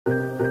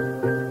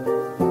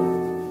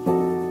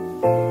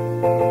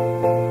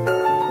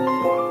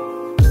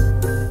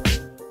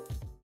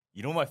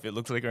if it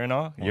looks like it or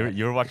not? You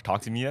ever watch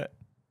Talk to Me yet?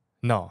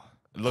 No.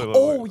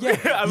 Look. Yeah.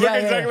 I look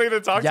exactly like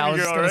the Talk to Me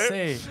girl, right?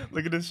 Say.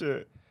 Look at this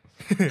shit.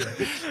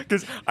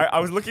 Because I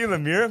was looking in the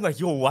mirror. I'm like,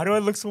 yo, why do I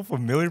look so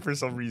familiar for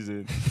some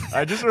reason?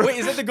 I just Wait,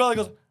 is that the girl that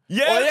goes?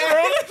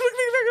 Yeah,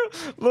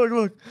 bro.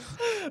 Look.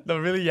 No,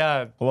 really,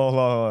 yeah. Hold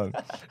on.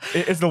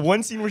 It's the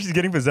one scene where she's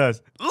getting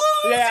possessed.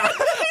 Yeah,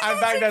 I'm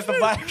back. That's the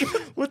back.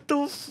 What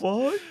the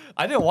fuck?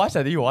 I didn't watch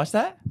that. Did you watch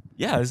that?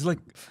 Yeah, it's like,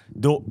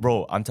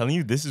 bro. I'm telling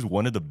you, this is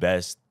one of the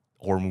best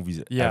horror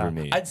movies ever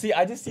made. I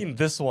just seen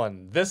this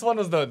one. This one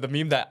was the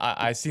meme that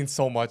I seen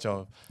so much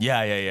of.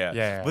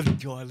 Yeah.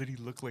 But yo, I literally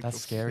look like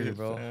that's scary, fit,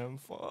 bro. Fam.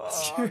 Fuck.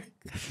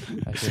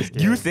 Scary.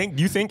 Do you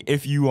think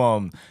if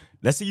you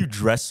let's say you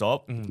dress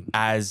up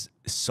as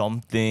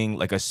something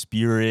like a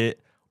spirit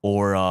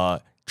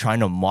or trying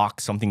to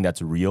mock something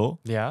that's real,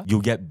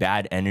 you'll get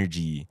bad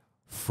energy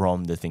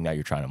from the thing that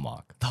you're trying to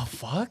mock. The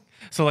fuck?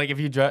 So like if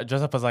you dress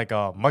up as like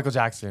Michael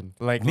Jackson,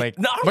 like no,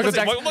 Michael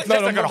Jackson,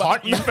 no, gonna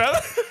haunt you, fam.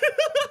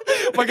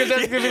 Michael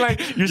Jackson's gonna be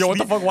like, yo, what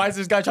the fuck? Why is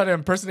this guy trying to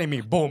impersonate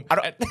me? Boom.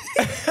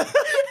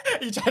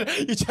 You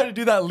try to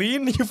do that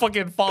lean, you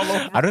fucking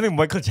follow. I don't think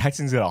Michael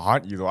Jackson's gonna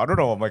haunt you though. I don't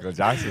know what Michael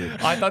Jackson.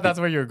 I thought that's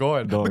where you're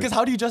going. No. Because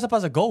how do you dress up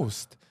as a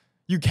ghost?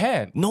 You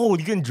can't. No,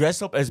 you can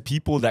dress up as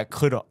people that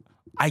could,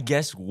 I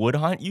guess, would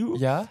haunt you.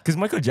 Yeah. Because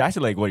Michael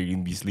Jackson, like, what, you're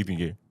gonna be sleeping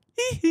here?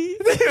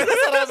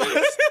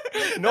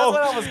 No,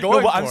 that's what I was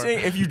going but for. I'm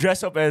saying if you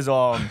dress up as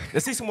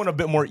let's say someone a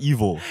bit more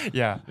evil.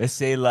 Yeah. Let's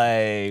say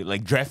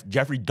like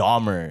Jeffrey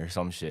Dahmer or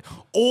some shit.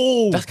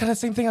 Oh, that's kind of the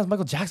same thing as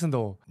Michael Jackson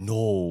though.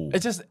 No,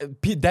 it's just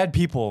dead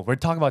people. We're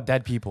talking about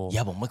dead people.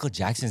 Yeah, but Michael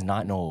Jackson's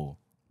not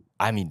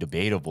I mean,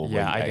 debatable.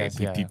 Yeah, but I guess.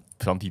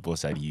 Some people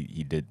said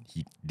he did.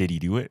 Did he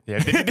do it? Yeah.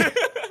 Did he do it?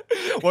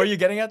 What are you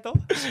getting at though?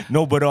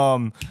 No, but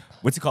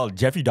what's it called?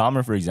 Jeffrey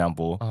Dahmer, for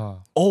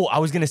example. Oh, I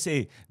was gonna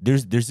say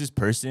there's this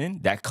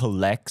person that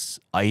collects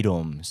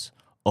items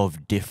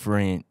of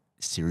different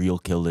serial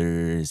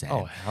killers. And,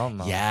 oh hell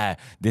no! Yeah,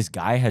 this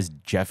guy has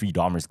Jeffrey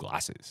Dahmer's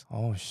glasses.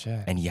 Oh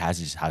shit! And he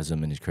has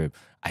them in his crib.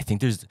 I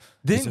think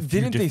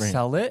didn't they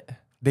sell it?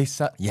 They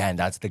sell. Yeah, and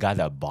that's the guy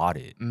that bought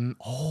it.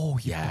 Oh,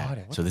 he bought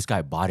it. So this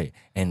guy bought it,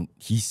 and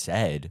he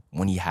said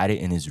when he had it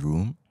in his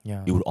room,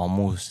 it would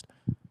almost.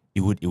 It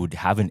would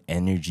have an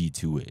energy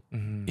to it.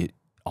 It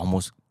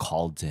almost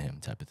called to him,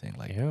 type of thing.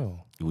 Like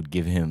it would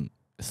give him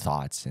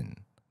thoughts and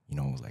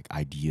like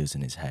ideas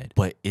in his head.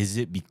 But is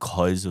it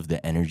because of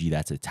the energy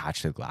that's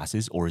attached to the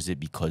glasses, or is it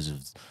because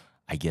of,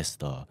 I guess,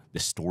 the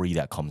story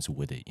that comes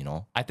with it?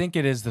 I think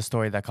it is the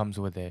story that comes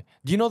with it.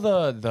 Do you know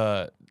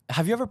the?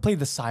 Have you ever played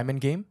the Simon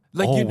game?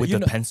 Like with the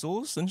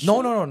pencils and shit?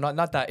 No,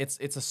 not that.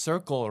 It's a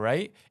circle,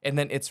 right? And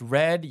then it's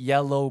red,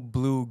 yellow,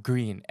 blue,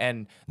 green.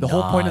 And the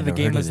whole point of the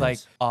game is like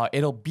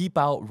it'll beep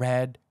out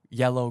red,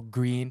 yellow,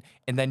 green,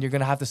 and then you're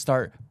gonna have to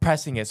start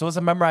pressing it. So it's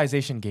a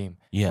memorization game,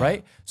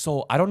 right?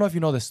 So I don't know if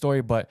you know the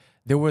story, but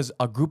there was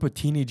a group of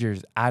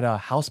teenagers at a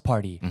house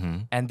party,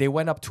 and they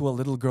went up to a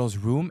little girl's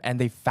room and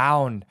they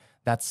found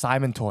that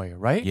Simon toy,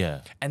 right?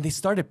 Yeah. And they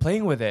started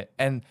playing with it,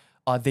 and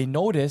they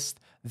noticed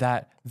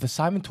that the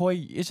Simon toy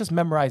is just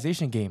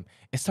memorization game.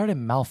 It started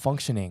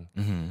malfunctioning.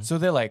 So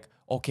they're like,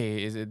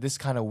 okay, is it this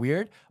kind of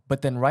weird?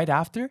 But then right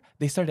after,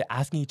 they started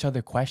asking each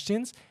other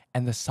questions,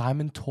 and the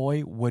Simon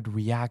toy would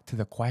react to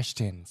the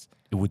questions.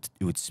 It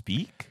would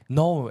speak?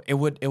 No, it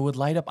would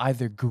light up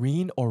either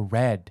green or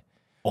red.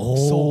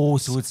 Oh,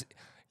 so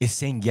it's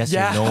saying yes or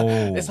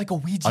no. It's like a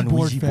Ouija on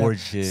board. Ouija board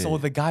shit. So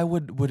the guy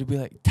would be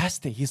like,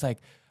 test it. He's like,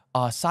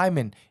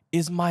 Simon,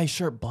 is my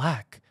shirt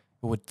black?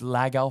 It would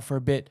lag out for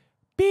a bit.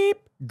 Beep,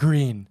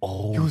 green.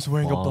 Oh, he was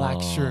wearing a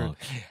black shirt.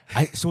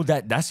 So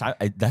that's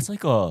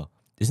like a,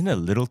 isn't it a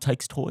Little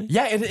Tykes toy?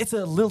 Yeah, it's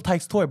a Little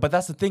Tykes toy. But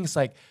that's the thing. It's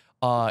like,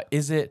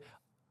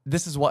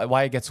 this is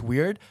why it gets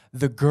weird.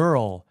 The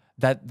girl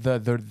that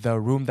the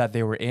room that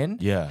they were in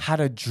had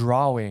a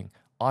drawing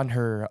on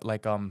her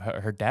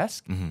her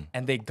desk,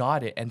 and they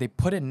got it and they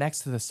put it next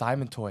to the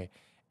Simon toy,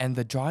 and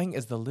the drawing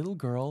is the little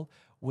girl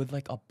with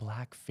like a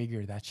black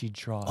figure that she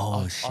draws.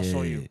 Oh shit! I'll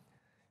show you.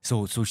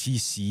 So she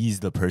sees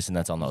the person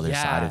that's on the other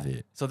side of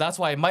it. So that's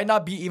why it might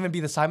not even be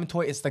the Simon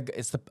toy. It's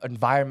the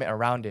environment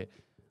around it.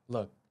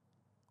 Look.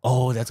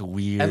 Oh, that's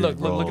weird. And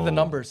look at the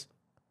numbers.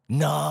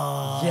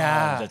 No.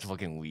 Yeah. That's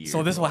fucking weird.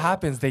 So this is what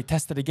happens. They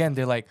test it again.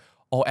 They're like,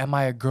 oh, am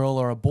I a girl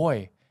or a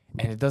boy?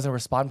 And it doesn't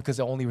respond because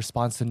it only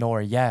responds to no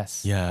or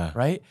yes. Yeah.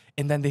 Right?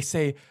 And then they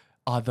say,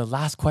 the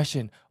last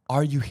question,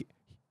 are you...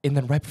 And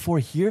then right before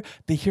here,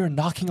 they hear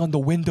knocking on the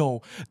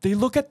window. They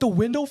look at the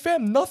window,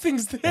 fam.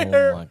 Nothing's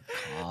there. Oh my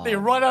God. They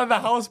run out of the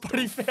house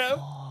party, fam.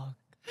 Fuck.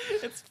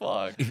 It's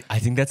fucked. I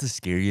think that's the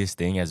scariest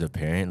thing as a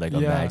parent. Like,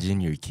 imagine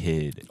your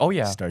kid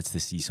starts to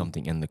see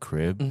something in the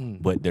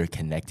crib, but they're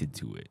connected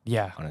to it.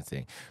 Yeah. Kind of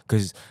thing.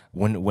 Because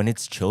when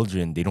it's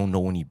children, they don't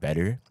know any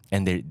better.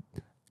 And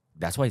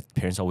that's why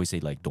parents always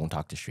say, like, don't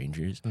talk to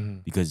strangers.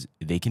 Because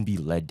they can be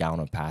led down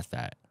a path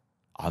that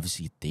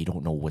obviously they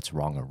don't know what's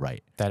wrong or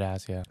right. That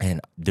ass, yeah.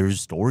 And there's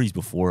stories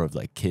before of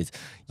like kids.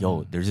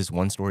 Yo, there's this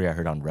one story I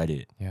heard on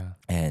Reddit. Yeah.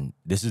 And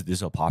this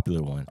is a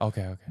popular one.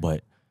 Okay.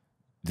 But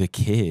the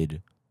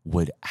kid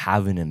would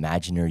have an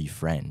imaginary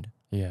friend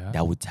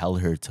that would tell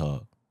her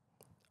to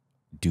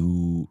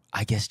do,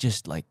 I guess,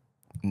 just like,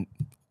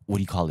 what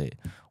do you call it?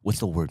 What's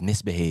the word?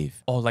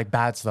 Misbehave. Oh, like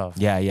bad stuff.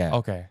 Yeah, yeah.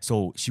 Okay.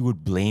 So she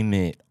would blame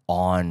it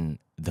on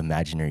the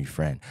imaginary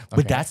friend.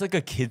 But that's like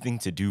a kid thing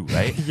to do,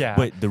 right? Yeah.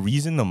 But the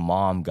reason the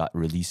mom got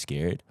really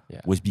scared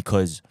was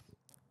because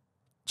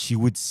she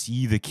would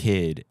see the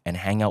kid and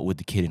hang out with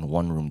the kid in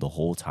one room the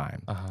whole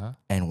time.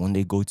 And when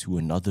they go to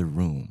another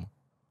room,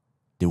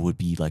 there would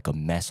be like a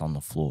mess on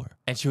the floor.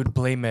 And she would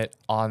blame it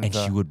on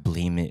she would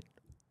blame it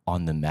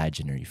on the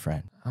imaginary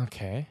friend.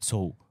 Okay.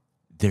 So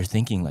they're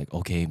thinking like,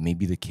 okay,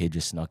 maybe the kid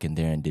just snuck in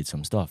there and did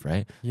some stuff,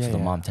 right? Yeah, so the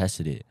mom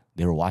tested it.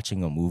 They were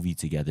watching a movie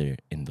together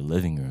in the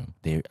living room.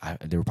 They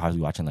were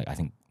probably watching, like, I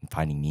think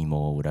Finding Nemo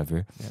or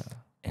whatever. Yeah.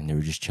 And they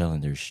were just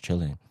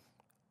chilling.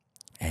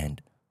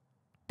 And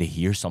they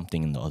hear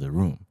something in the other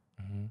room.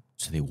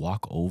 So they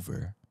walk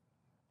over,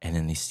 and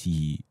then they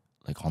see,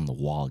 like, on the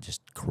wall,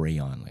 just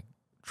crayon, like,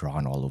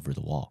 drawn all over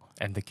the wall.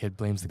 And the kid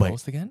blames the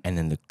ghost again? And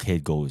then the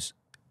kid goes,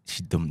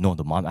 the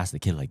mom asked the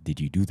kid, like, did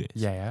you do this?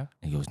 Yeah, yeah.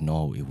 And he goes,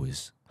 no, it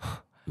was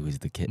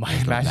the kid. My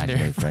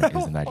imaginary friend. It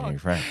was the imaginary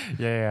friend.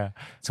 Yeah, yeah.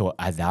 So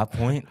at that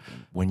point,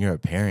 when you're a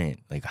parent,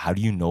 like, how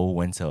do you know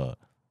when to,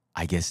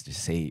 I guess,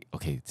 just say,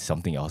 okay,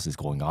 something else is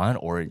going on,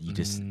 or you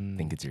just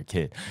think it's your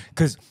kid?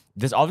 Because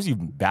there's obviously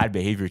bad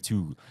behavior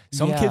too.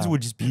 Some kids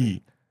would just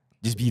be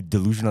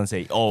delusional and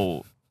say,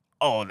 oh,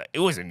 it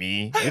wasn't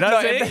me. You know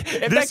what I'm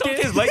saying? There's some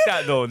kids like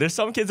that though. There's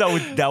some kids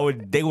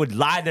that would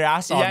lie their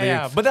ass off.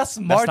 Yeah, but that's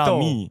smart though.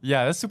 Me.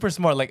 Yeah, that's super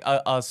smart. Like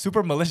a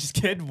super malicious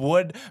kid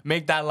would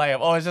make that lie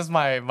up. Oh, it's just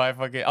my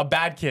fucking, a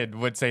bad kid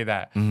would say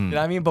that. You know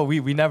what I mean? But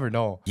we never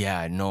know.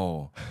 Yeah,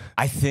 no.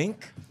 I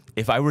think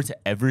if I were to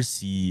ever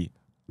see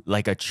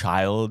like a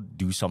child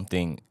do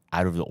something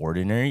out of the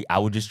ordinary, I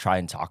would just try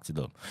and talk to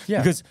them. Yeah.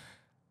 Because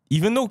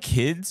even though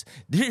kids,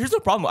 here's the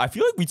problem. I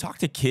feel like we talk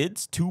to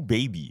kids too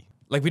baby.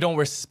 Like, we don't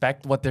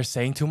respect what they're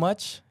saying too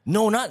much?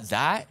 No, not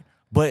that.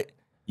 But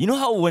you know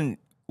how when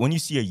you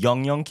see a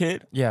young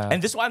kid,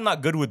 and this is why I'm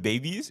not good with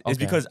babies, is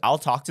because I'll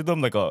talk to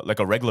them like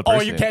a regular person.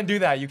 Oh, you can't do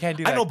that. You can't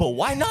do that. I know, but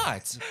why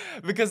not?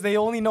 Because they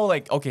only know,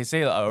 like, okay,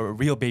 say a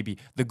real baby,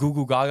 the goo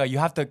goo gaga. You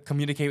have to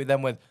communicate with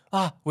them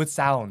with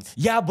sounds.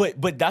 Yeah,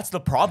 but that's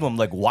the problem.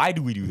 Like, why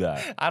do we do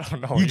that? I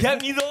don't know. You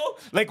get me though?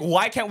 Like,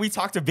 why can't we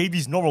talk to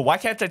babies normal? Why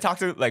can't I talk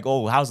to, like,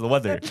 oh, how's the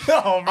weather?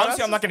 No, bro,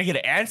 obviously, I'm not gonna get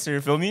an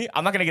answer. Feel me?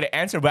 I'm not gonna get an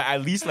answer, but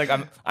at least like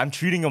I'm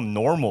treating him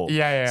normal.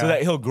 Yeah. So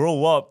that he'll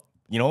grow up,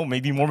 you know,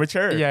 maybe more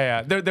mature.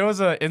 Yeah. There was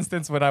an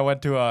instance when I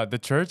went to the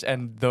church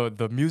and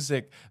the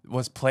music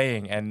was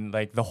playing and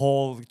like the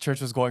whole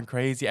church was going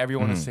crazy.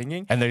 Everyone was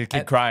singing. And the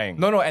kid crying.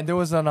 No. And there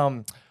was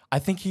an I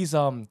think he's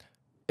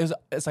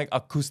it's like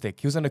acoustic.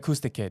 He was an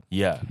acoustic kid.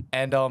 Yeah.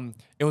 And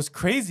it was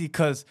crazy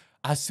because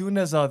as soon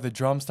as the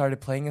drums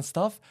started playing and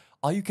stuff,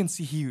 all you can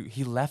see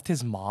he left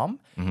his mom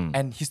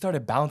and he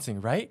started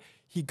bouncing, right?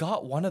 He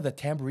got one of the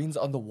tambourines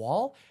on the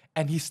wall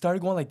and he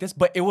started going like this,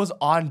 but it was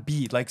on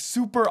beat, like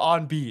super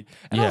on beat.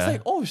 And I was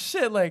like, oh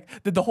shit, like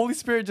did the Holy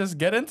Spirit just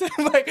get into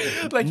him?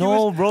 like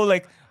no, bro,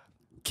 like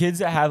kids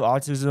that have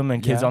autism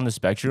and kids on the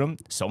spectrum,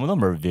 some of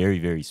them are very,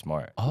 very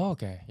smart. Oh,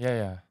 okay.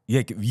 Yeah.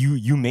 Yeah,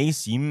 you may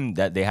seem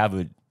that they have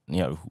a,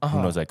 you know,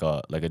 who knows, like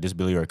a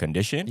disability or a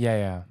condition.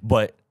 Yeah.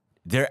 But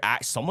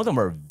some of them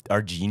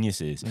are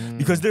geniuses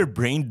because their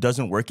brain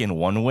doesn't work in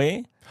one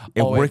way.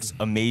 It works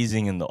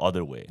amazing in the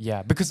other way.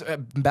 Yeah, because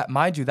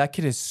mind you, that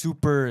kid is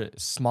super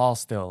small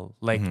still,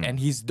 like, and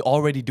he's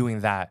already doing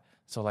that.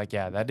 So like,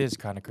 yeah, that is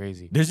kind of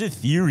crazy. There's a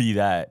theory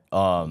that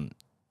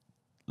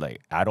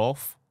like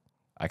Adolf,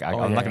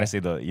 I'm not gonna say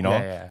the, you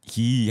know,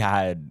 he's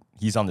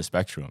on the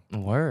spectrum.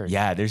 Word.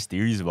 Yeah, there's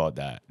theories about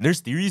that. There's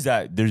theories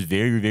that there's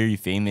very, very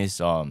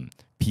famous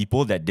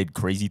people that did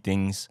crazy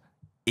things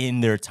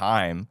in their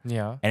time.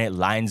 Yeah. And it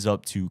lines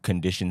up to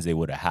conditions they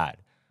would have had.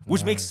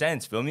 Which makes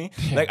sense, feel me?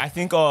 Like, I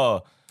think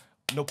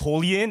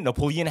Napoleon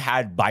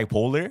had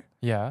bipolar.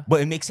 Yeah. But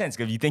it makes sense,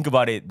 because if you think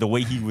about it, the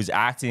way he was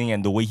acting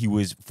and the way he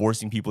was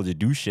forcing people to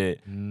do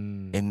shit,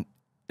 and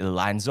it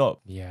lines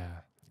up. Yeah.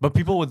 But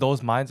people with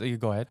those minds, you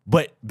go ahead.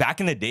 But back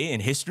in the day, in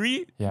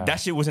history,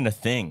 that shit wasn't a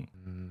thing.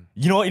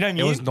 You know what I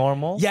mean? It was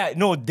normal? Yeah,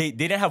 no, they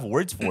didn't have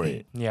words for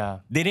it. Yeah.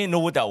 They didn't know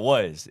what that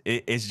was.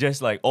 It's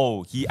just like,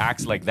 oh, he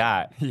acts like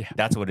that. Yeah.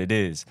 That's what it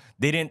is.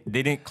 They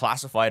didn't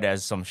classify it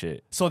as some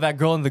shit. So that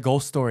girl in the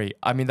ghost story,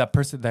 I mean, that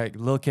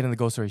little kid in the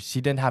ghost story, she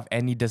didn't have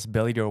any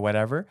disability or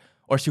whatever,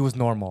 or she was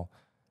normal.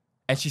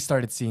 And she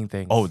started seeing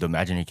things. Oh, the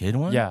imaginary kid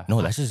one? Yeah.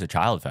 No, that's just a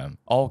child, fam.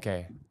 Oh,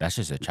 okay. That's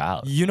just a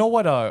child. You know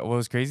what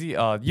was crazy?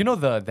 You know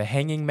the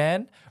hanging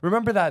man?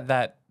 Remember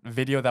that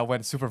video that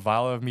went super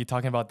viral of me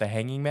talking about the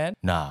hanging man?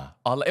 Nah.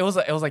 It was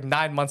like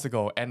 9 months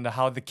ago, and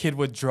how the kid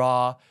would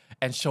draw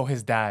and show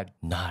his dad.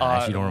 Nah, I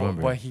actually don't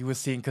remember what he was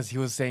seeing, because he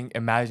was saying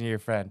imaginary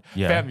friend.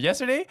 Yeah. Fam,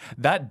 yesterday,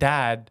 that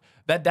dad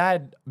that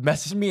dad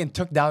messaged me and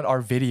took down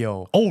our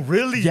video. Oh,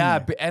 really?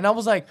 Yeah, and I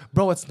was like,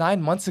 bro, it's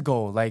 9 months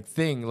ago, like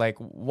thing, like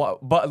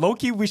what? But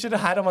low-key, we should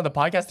have had him on the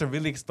podcast to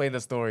really explain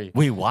the story.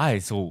 Wait, why?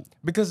 So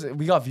because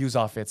we got views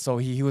off it, so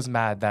he was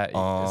mad that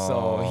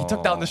so he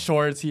took down the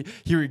shorts. He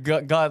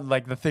got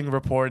like the thing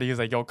reported. He was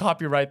like, yo,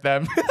 copyright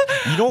them.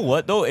 You know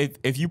what though?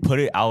 If you put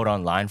it out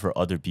online for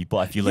other people,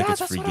 I feel like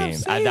it's free game.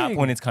 At that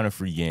point, it's kind of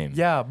free game.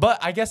 Yeah, but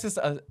I guess it's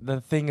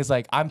the thing is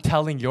like I'm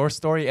telling your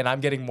story and I'm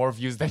getting more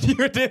views than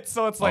you did,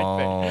 so it's like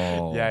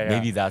yeah.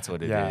 Maybe that's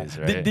what it is,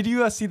 right? Did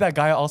you see that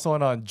guy also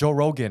on Joe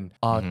Rogan?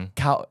 I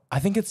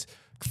think it's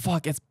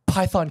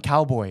Python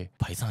Cowboy.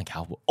 Python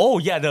Cowboy. Oh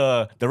yeah,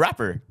 the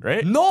rapper,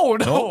 right?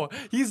 No.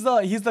 He's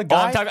the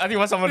guy. I think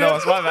about someone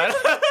else. My bad.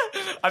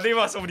 I think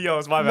about somebody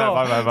else. My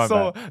bad.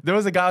 So there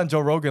was a guy on Joe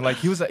Rogan. Like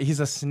he's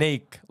a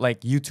snake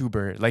like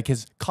YouTuber. Like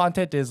his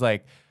content is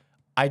like,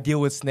 I deal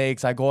with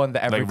snakes. I go on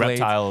the Everglades.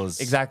 Like reptiles.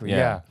 Exactly.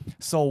 Yeah.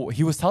 So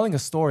he was telling a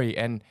story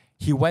and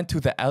he went to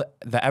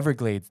the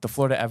Everglades, the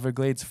Florida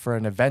Everglades, for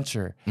an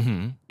adventure,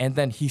 and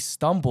then he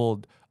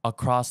stumbled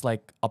across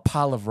like a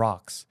pile of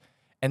rocks,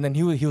 and then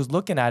he was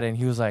looking at it and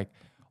he was like,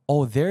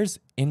 "Oh, there's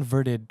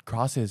inverted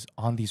crosses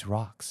on these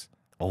rocks."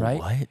 Oh, right?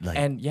 what? Like,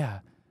 and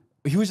yeah,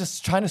 he was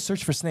just trying to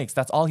search for snakes.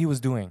 That's all he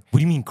was doing. What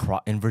do you mean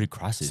inverted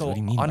crosses? So what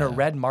do you mean on by a that?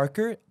 red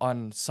marker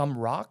on some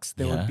rocks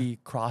there would be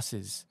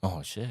crosses.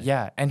 Oh shit.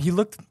 Yeah, and he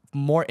looked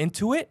more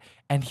into it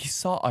and he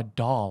saw a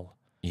doll.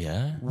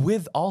 Yeah.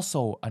 With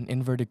also an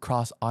inverted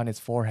cross on its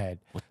forehead.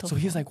 So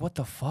he's like, what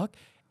the fuck?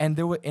 And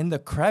there were in the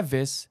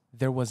crevice,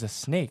 there was a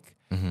snake.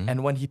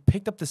 And when he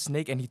picked up the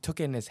snake and he took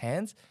it in his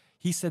hands,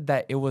 he said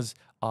that it was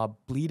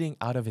bleeding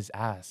out of his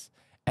ass.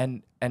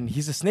 And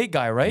he's a snake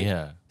guy, right?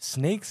 Yeah.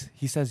 Snakes,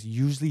 he says,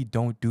 usually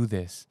don't do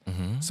this.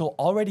 So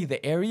already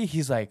the area,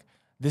 he's like,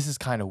 this is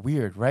kind of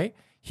weird, right?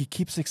 He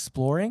keeps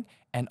exploring.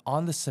 And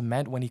on the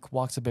cement, when he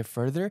walks a bit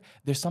further,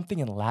 there's something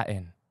in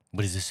Latin.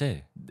 What does it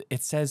say?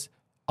 It says,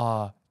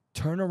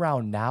 turn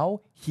around now,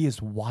 he is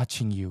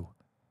watching you.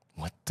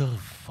 What the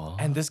fuck?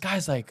 And this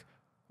guy's like,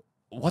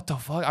 what the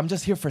fuck? I'm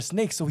just here for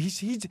snakes. So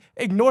he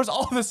ignores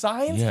all the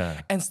signs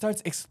and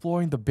starts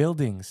exploring the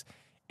buildings.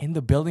 In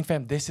the building,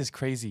 fam, this is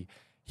crazy.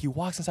 He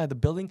walks inside the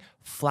building,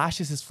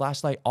 flashes his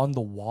flashlight on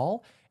the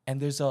wall, and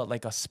there's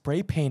like a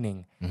spray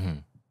painting.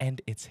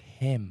 And it's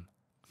him.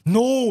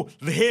 No,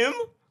 him?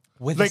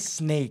 With a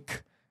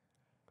snake.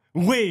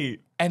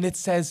 Wait. And it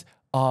says,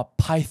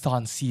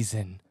 Python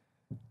season.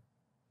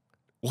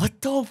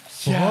 What the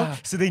fuck? Yeah.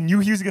 So they knew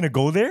he was gonna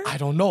go there? I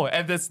don't know.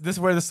 And this is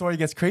where the story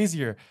gets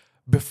crazier.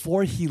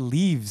 Before he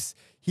leaves,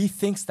 he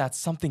thinks that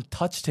something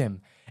touched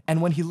him.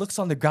 And when he looks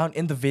on the ground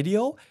in the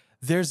video,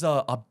 there's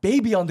a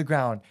baby on the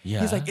ground. Yeah.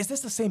 He's like, is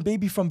this the same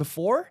baby from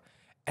before?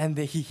 And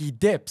he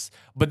dips.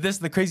 But this is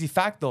the crazy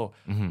fact though.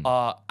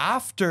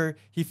 After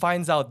he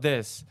finds out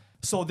this,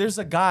 so there's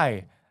a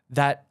guy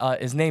that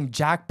is named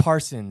Jack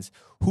Parsons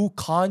who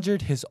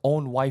conjured his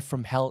own wife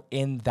from hell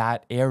in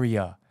that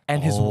area.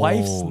 And his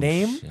wife's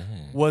name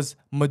was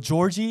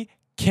Majorgie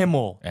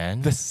Kimmel.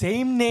 And? The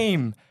same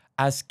name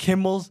as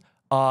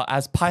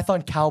as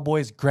Python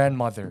Cowboy's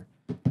grandmother.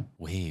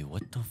 Wait,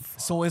 what the fuck?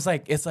 So it's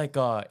like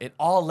it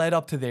all led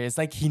up to there. It's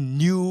like he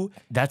knew.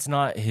 That's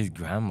not his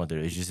grandmother.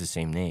 It's just the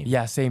same name.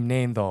 Yeah, same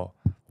name though.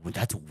 Well,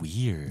 that's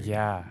weird.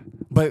 Yeah.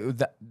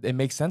 But it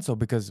makes sense though,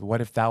 because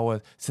what if that was,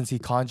 since he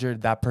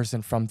conjured that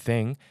person from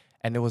thing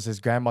and it was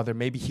his grandmother,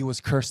 maybe he was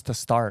cursed to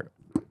start.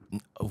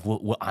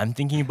 What I'm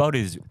thinking about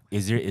is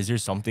there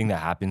something that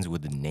happens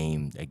with the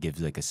name that gives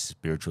like a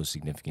spiritual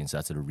significance?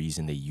 That's the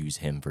reason they use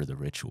him for the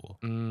ritual.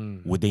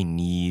 Would they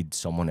need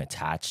someone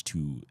attached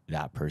to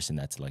that person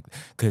that's like,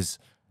 because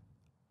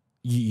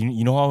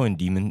you know how in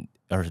Chainsaw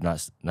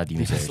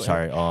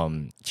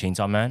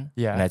Man?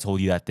 Yeah. And I told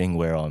you that thing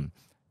where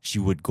she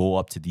would go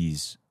up to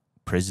these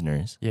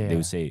prisoners. Yeah. They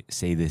would say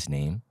this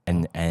name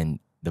and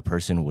the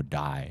person would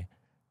die,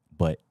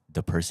 but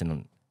the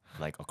person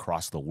like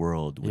across the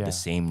world with the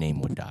same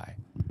name would die.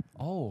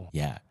 Oh.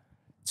 Yeah.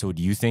 So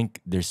do you think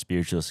there's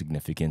spiritual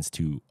significance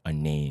to a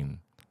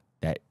name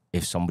that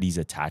if somebody's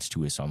attached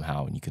to it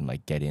somehow and you can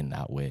like get in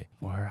that way?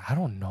 Or I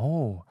don't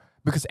know.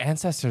 Because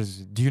ancestors,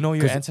 do you know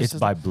your ancestors? It's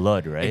by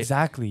blood, right?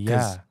 Exactly,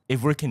 yeah.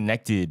 If we're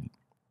connected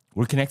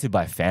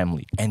by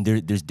family. And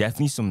there's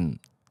definitely some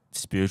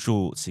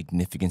spiritual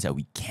significance that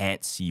we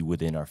can't see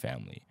within our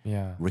family.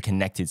 Yeah. We're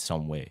connected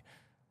some way.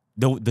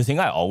 The thing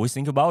I always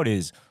think about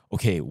is,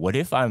 okay, what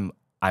if I'm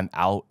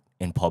out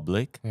in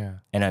public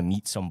and I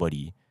meet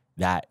somebody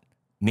that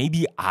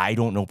maybe I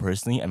don't know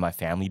personally and my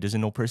family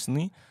doesn't know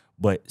personally,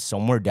 but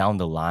somewhere down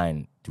the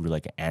line through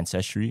like an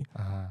ancestry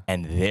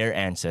and their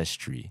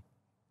ancestry,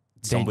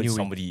 somebody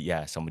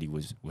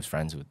was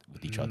friends with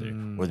each other,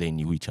 or they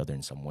knew each other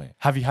in some way.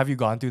 Have you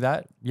gone through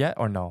that yet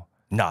or no?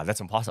 Nah,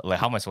 that's impossible. Like,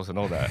 how am I supposed to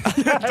know that?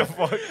 The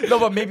fuck? No,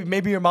 but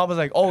maybe your mom was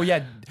like, oh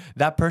yeah,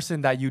 that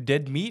person that you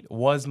did meet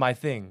was my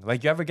thing.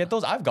 Like, you ever get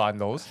those? I've gotten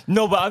those.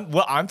 No, but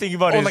what I'm thinking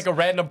about is like a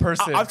random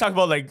person. I'm talking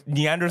about like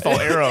Neanderthal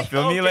era.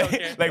 Feel me? Like,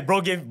 okay. like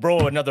bro gave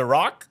bro another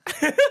rock,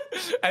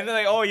 and then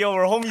like, oh yo,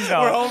 we're homies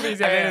now. We're homies.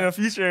 Yeah. And then in the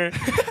future,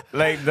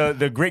 like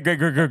the great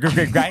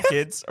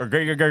grandkids or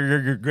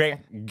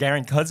great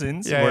grand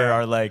cousins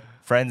are like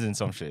friends and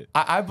some shit.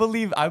 I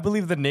believe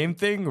the name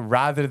thing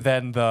rather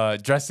than the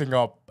dressing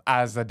up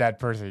as a dead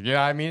person. You know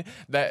what I mean?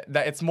 That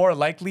it's more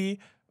likely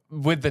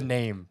with the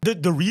name.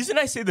 The reason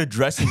I say the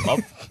dressing up,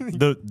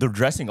 the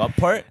dressing up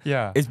part,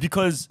 is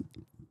because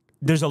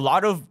there's a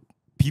lot of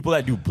people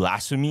that do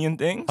blasphemy and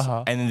things,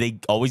 and then they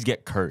always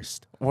get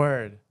cursed.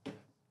 Word.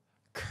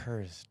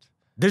 Cursed.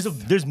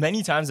 There's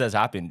many times that's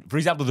happened. For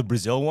example, the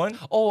Brazil one.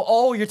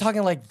 Oh, you're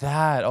talking like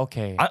that.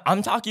 Okay.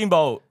 I'm talking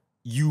about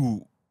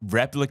you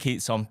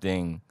replicate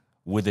something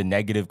with a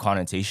negative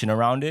connotation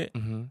around it,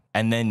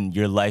 and then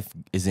your life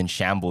is in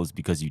shambles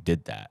because you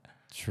did that.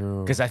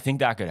 True. Because I think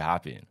that could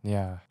happen.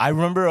 Yeah. I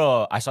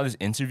remember I saw this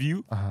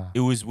interview. It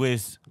was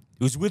with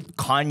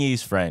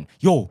Kanye's friend.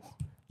 Yo,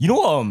 you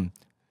know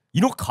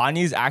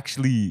Kanye's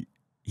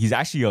he's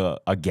actually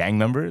a gang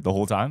member the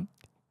whole time.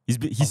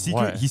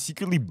 He's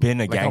secretly been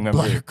a gang member.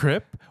 Like a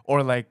Crip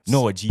or like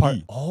no, a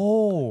GD.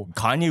 Oh,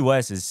 Kanye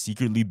West has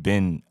secretly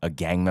been a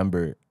gang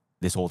member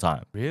this whole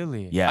time.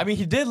 Really? Yeah. I mean,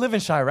 he did live in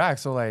Chirac,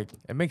 so like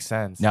it makes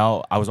sense.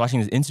 Now, I was watching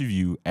this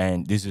interview,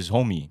 and this is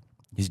homie,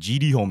 his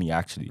GD homie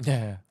actually.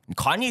 Yeah.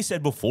 Kanye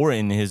said before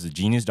in his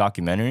Genius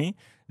documentary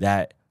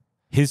that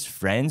his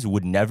friends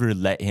would never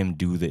let him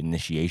do the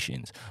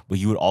initiations, but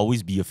he would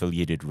always be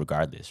affiliated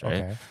regardless,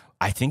 right? Okay.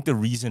 I think the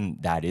reason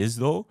that is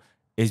though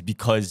is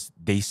because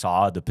they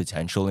saw the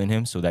potential in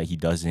him so that he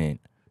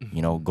doesn't,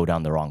 go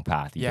down the wrong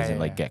path. He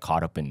doesn't get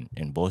caught up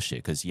in bullshit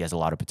because he has a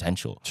lot of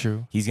potential.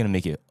 True. He's gonna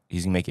make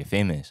it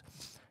famous.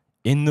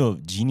 In the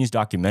Genius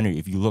documentary,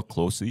 if you look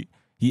closely,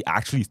 he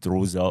actually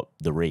throws up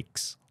the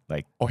rakes.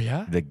 Like, oh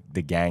yeah,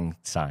 the gang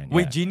sign.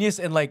 Wait, Genius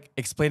in like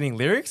explaining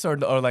lyrics or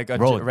like a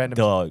random.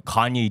 The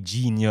Kanye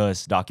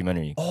Genius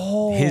documentary.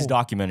 Oh, his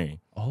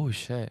documentary. Oh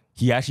shit.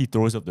 He actually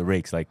throws up the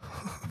rakes, like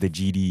the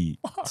GD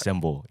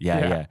symbol.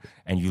 Yeah.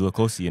 And you look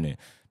closely in it.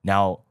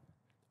 Now,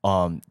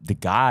 the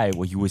guy,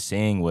 what he was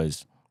saying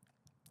was,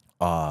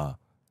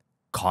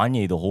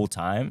 Kanye the whole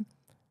time,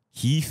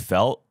 he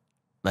felt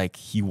like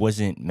he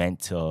wasn't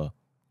meant to.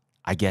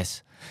 I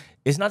guess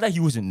it's not that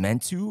he wasn't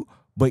meant to,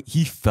 but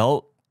he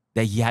felt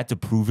that he had to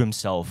prove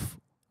himself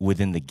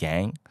within the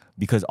gang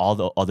because all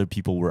the other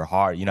people were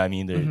hard. You know what I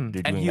mean? They're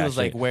doing and he that was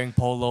shit. Like wearing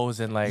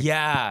polos and like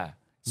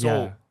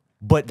So,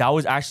 but that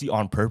was actually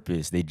on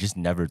purpose. They just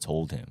never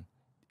told him.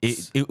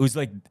 It was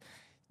like, do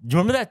you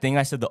remember that thing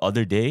I said the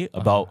other day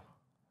about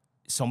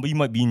somebody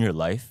might be in your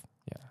life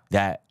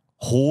that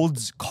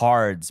holds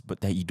cards,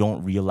 but that you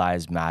don't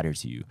realize matter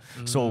to you.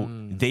 So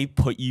they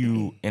put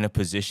you in a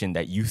position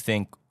that you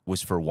think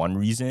was for one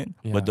reason,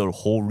 but the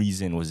whole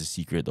reason was a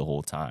secret the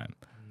whole time.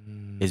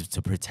 Is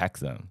to protect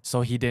them. So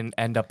he didn't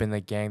end up in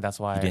the gang. That's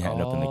why he didn't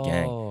end up in the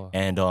gang.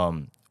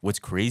 And what's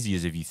crazy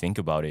is if you think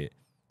about it,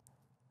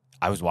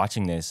 I was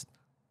watching this.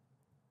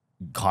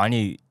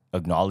 Kanye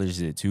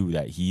acknowledged it too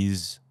that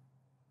he's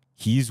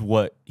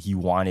what he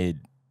wanted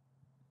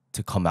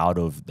to come out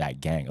of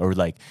that gang, or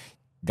like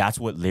that's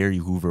what Larry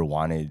Hoover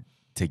wanted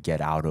to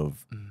get out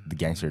of the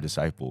Gangster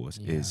Disciples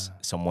is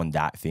someone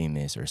that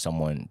famous or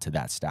someone to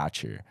that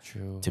stature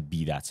to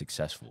be that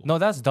successful. No,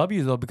 that's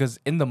W though, because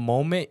in the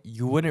moment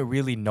you wouldn't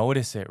really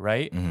notice it,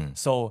 right?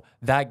 So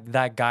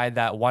that guy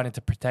that wanted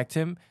to protect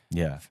him,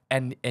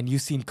 and you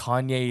seen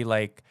Kanye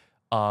like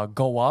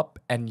go up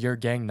and your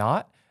gang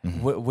not,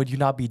 would you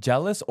not be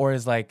jealous? Or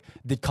is like,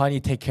 did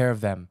Kanye take care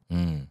of them?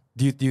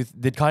 Did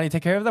Kanye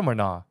take care of them or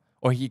not?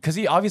 Or because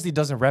he obviously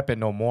doesn't rep it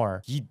no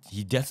more. He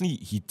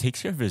definitely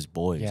takes care of his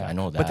boys. I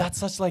know that. But that's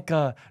such like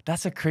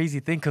that's a crazy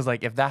thing, because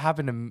like if that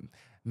happened to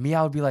me,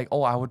 I would be like,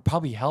 oh, I would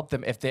probably help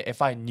them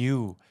if I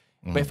knew.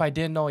 But if I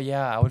didn't know,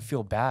 I would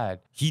feel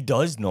bad. He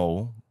does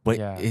know, but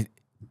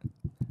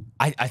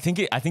I think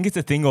it's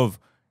a thing of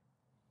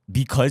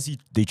because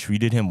they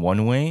treated him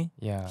one way,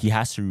 he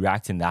has to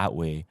react in that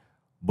way.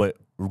 But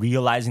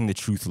realizing the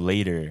truth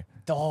later.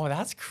 Oh,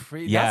 that's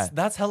crazy.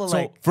 That's hella so,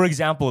 like. For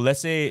example, let's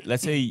say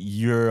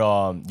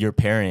your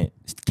parent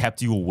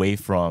kept you away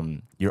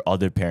from your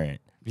other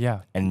parent.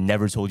 And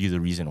never told you the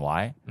reason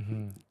why.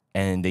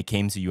 And they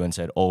came to you and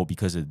said, oh,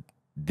 because of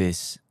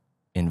this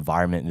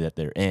environment that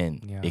they're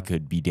in, it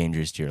could be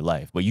dangerous to your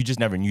life. But you just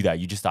never knew that.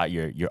 You just thought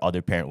your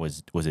other parent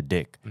was a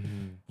dick.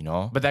 You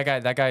know? But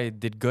that guy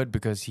did good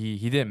because he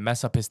didn't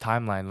mess up his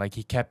timeline. Like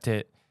he kept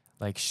it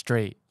like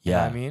straight. You know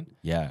what I mean?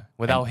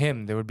 Without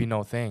him, there would be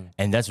no thing.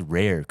 And that's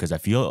rare because I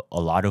feel a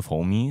lot of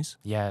homies,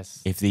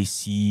 if they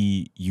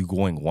see you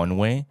going one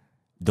way,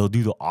 they'll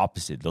do the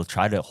opposite. They'll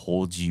try to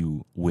hold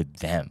you with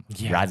them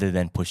rather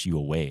than push you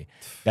away.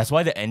 That's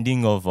why the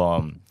ending of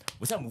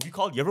what's that movie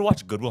called? You ever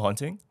watch Goodwill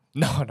Hunting?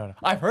 No.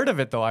 I've heard of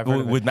it though.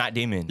 With Matt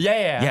Damon.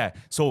 Yeah.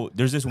 So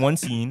there's this one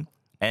scene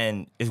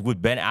and it's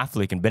with Ben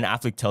Affleck, and Ben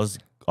Affleck tells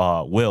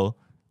Will,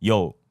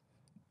 yo,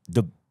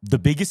 the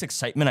biggest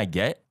excitement I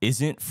get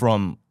isn't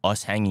from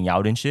us hanging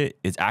out and shit.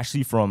 It's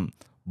actually from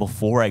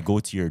before I go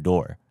to your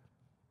door.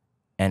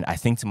 And I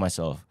think to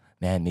myself,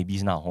 man, maybe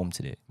he's not home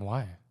today.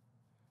 Why?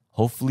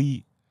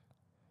 Hopefully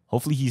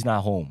he's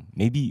not home.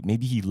 Maybe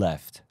he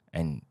left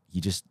and he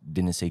just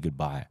didn't say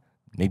goodbye.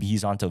 Maybe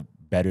he's on to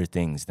better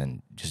things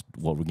than just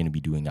what we're gonna be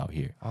doing out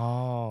here.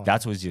 Oh,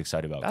 that's what he's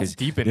excited about. That's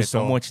deep in there's it, so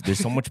though. much there's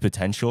so much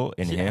potential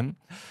in him.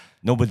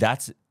 No, but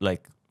that's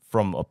like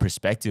from a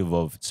perspective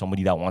of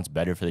somebody that wants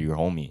better for your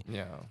homie.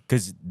 Yeah.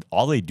 Because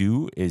all they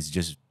do is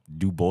just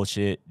do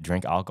bullshit,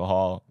 drink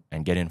alcohol,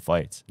 and get in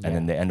fights. And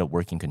then they end up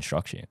working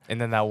construction. And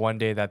then that one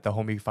day that the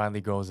homie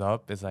finally grows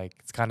up, it's like,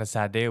 it's kind of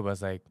sad day, but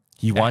it's like,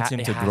 he wants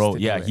him to grow.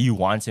 He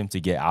wants him to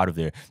get out of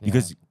there.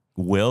 Because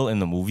Will in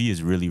the movie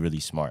is really,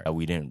 really smart.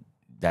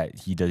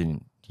 He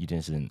doesn't,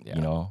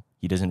 you know,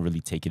 he doesn't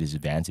really take it as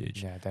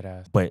advantage. Yeah, that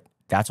ass. But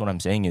that's what I'm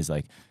saying is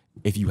like,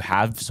 if you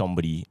have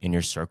somebody in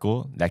your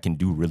circle that can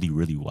do really,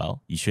 really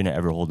well, you shouldn't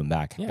ever hold them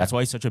back. Yeah. That's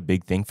why it's such a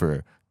big thing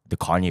for the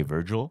Kanye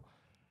Virgil.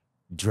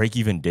 Drake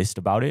even dissed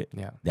about it.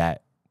 Yeah.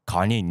 That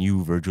Kanye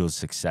knew Virgil's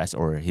success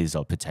or his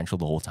potential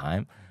the whole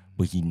time,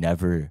 but he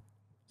never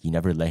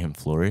let him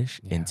flourish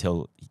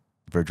until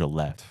Virgil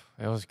left.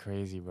 It was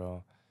crazy,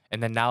 bro.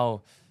 And then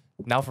now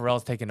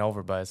Pharrell's taking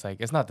over, but it's like,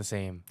 it's not the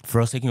same.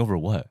 Pharrell's taking over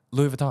what?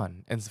 Louis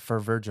Vuitton and for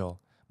Virgil.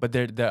 But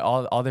they're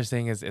all they're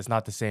saying is it's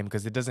not the same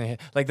because it doesn't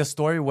hit like the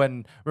story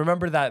when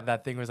remember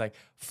that thing was like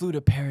flew to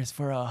Paris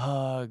for a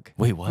hug.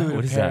 Wait, what?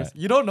 What is that?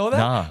 You don't know that?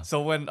 Nah.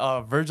 So when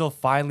Virgil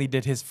finally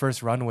did his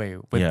first runway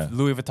with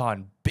Louis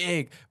Vuitton,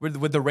 big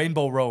with the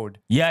Rainbow Road.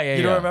 Yeah.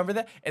 You don't remember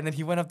that? And then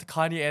he went up to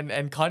Kanye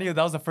and Kanye,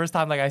 that was the first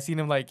time like I seen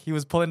him like he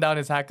was pulling down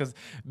his hat because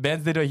he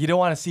didn't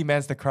want to see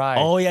Mans to cry.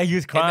 Oh yeah, he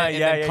was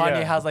crying. And then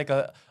Kanye has like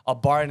a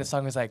bar in the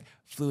song was like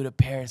flew to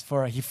Paris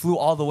for a. He flew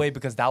all the way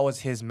because that was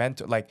his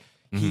mentor. Like.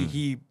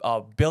 He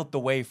built the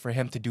way for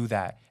him to do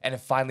that, and it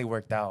finally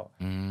worked out.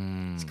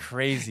 It's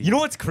crazy. You know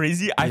what's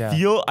crazy? I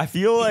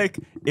feel like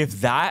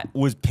if that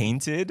was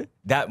painted,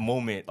 that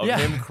moment of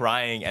him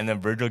crying and then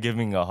Virgil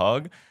giving a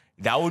hug,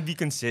 that would be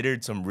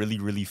considered some really,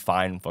 really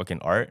fine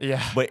fucking art.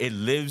 Yeah. But it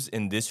lives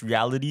in this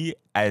reality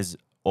as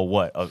an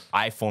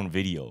iPhone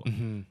video.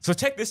 So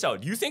check this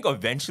out. Do you think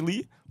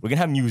eventually we're gonna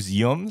have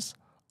museums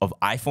of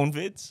iPhone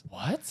vids?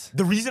 What?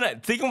 The reason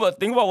think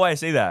about why I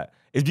say that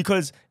is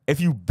because if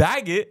you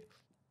bag it.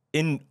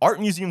 In art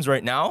museums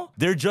right now,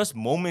 they're just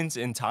moments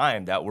in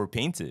time that were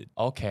painted.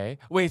 Okay.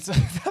 Wait, so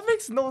that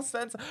makes no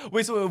sense.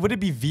 Wait, so would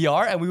it be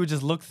VR and we would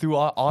just look through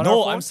on our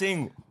No, phone? I'm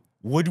saying,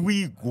 would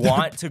we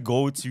want to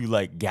go to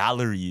like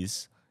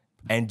galleries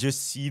and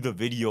just see the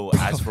video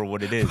as for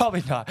what it is?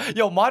 Probably not.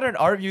 Yo, modern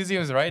art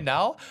museums right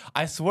now,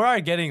 I swear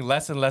are getting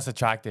less and less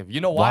attractive.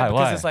 You know why?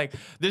 Because it's like,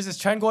 there's this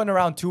trend going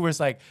around too where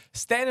it's like,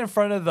 stand in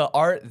front of the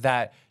art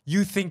that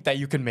you think that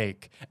you can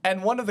make.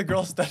 And one of the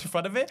girls stood in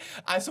front of it,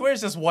 I swear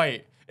it's just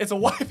white. It's a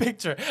white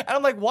picture. And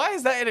I'm like, why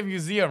is that in a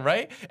museum,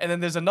 right? And then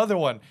there's another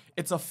one.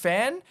 It's a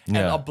fan and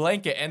a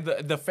blanket. And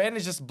the fan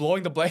is just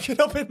blowing the blanket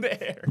up in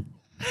the air.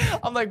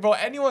 I'm like, bro,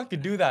 anyone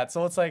could do that.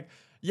 So it's like,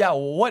 yeah,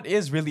 what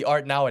is really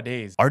art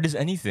nowadays? Art is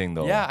anything,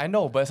 though. Yeah, I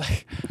know, but it's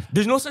like...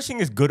 There's no such thing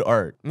as good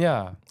art.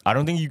 Yeah. I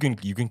don't think you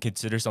can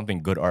consider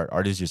something good art.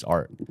 Art is just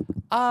art.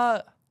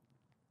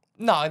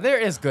 No, there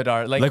is good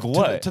art. Like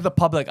what? To the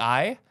public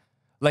eye.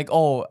 Like,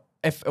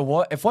 if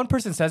one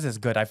person says it's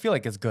good, I feel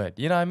like it's good.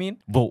 You know what I mean?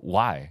 But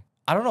why?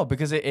 I don't know,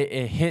 because it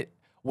hit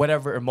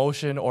whatever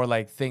emotion or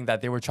like thing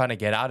that they were trying to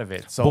get out of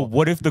it. So, but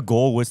what if the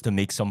goal was to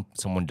make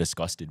someone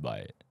disgusted by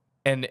it?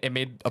 And it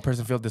made a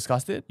person feel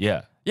disgusted?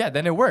 Yeah. Yeah,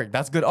 then it worked.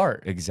 That's good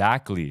art.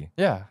 Exactly.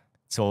 Yeah.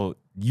 So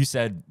you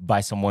said by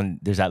someone,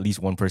 there's at least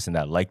one person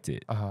that liked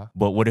it.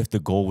 But what if the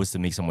goal was to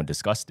make someone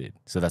disgusted?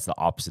 So that's the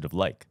opposite of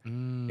like.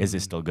 Is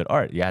it still good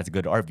art? Yeah, it's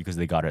good art because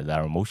they got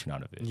that emotion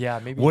out of it. Yeah,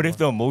 maybe. What if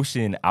the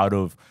emotion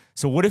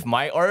so what if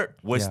my art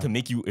was to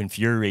make you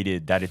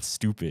infuriated that it's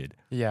stupid?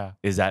 Yeah.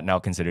 Is that now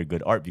considered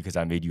good art because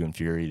I made you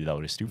infuriated that it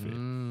was stupid?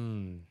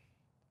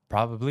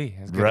 Probably.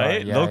 It's good right?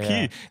 art. Yeah, low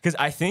key. Because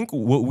I think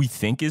what we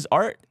think is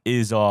art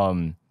is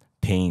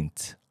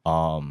paint,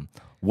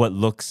 what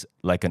looks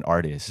like an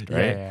artist,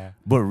 right? Yeah.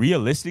 But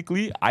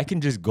realistically, I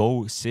can just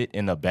go sit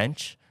in a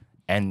bench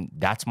and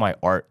that's my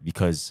art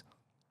because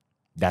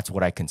that's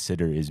what I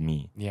consider is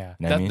me. Yeah.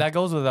 You know what I mean? That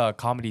goes with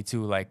comedy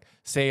too. Like,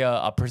 say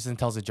a person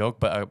tells a joke,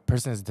 but a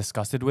person is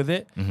disgusted with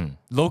it.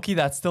 Low-key,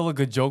 that's still a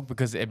good joke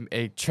because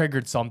it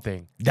triggered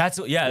something. That's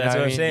what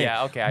I'm saying.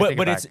 Yeah, okay.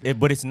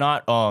 But it's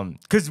not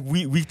because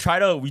we try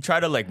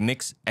to like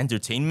mix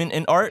entertainment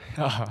and art,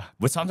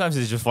 but sometimes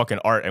it's just fucking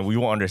art and we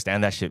won't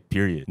understand that shit.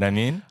 Period. You know what I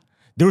mean?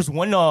 There was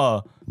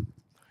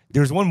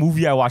one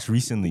movie I watched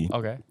recently.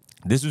 Okay.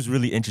 This was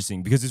really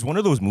interesting because it's one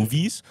of those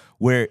movies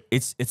where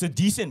it's a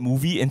decent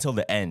movie until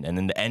the end, and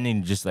then the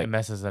ending just like it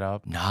messes it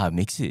up. Nah, it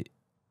makes it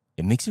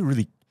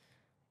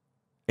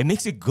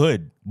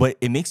good, but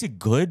it makes it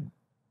good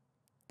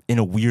in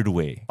a weird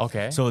way.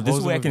 Okay. So this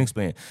is the way I can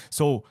explain it.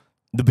 So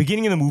the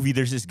beginning of the movie,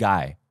 there's this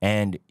guy,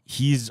 and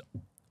he's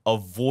a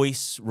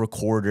voice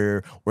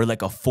recorder or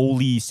like a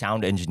Foley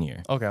sound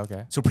engineer.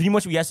 Okay. So pretty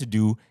much what he has to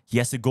do, he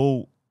has to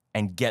go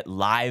and get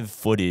live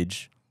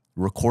footage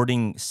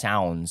recording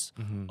sounds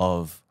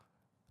of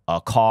a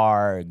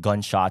car,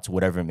 gunshots,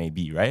 whatever it may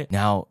be, right?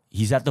 Now,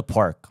 he's at the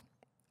park.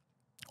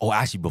 Oh,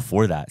 actually,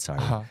 before that,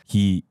 sorry.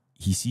 He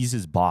sees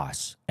his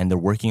boss, and they're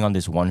working on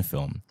this one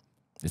film.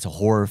 It's a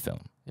horror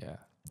film. Yeah.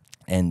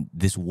 And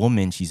this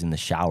woman, she's in the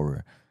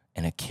shower,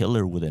 and a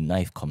killer with a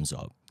knife comes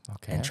up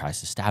and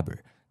tries to stab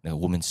her. The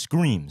woman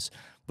screams,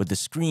 but the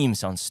scream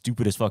sounds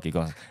stupid as fuck. It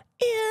goes,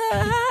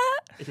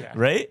 yeah.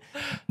 Right?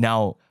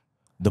 Now,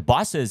 the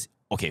boss says,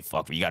 okay,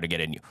 fuck, we gotta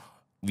get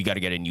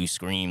a new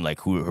scream.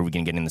 Like, who are we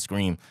gonna get in the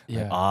scream?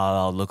 Yeah. Like,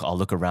 I'll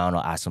look around,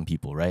 I'll ask some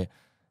people, right?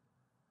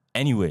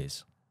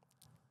 Anyways,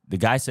 the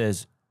guy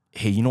says,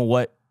 hey, you know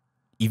what?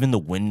 Even the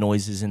wind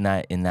noises in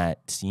that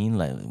scene,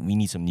 like, we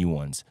need some new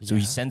ones. So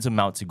he sends him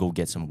out to go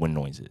get some wind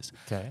noises.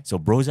 Okay. So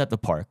bro's at the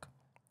park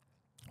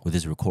with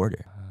his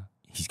recorder.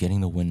 He's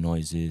getting the wind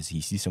noises.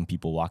 He sees some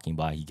people walking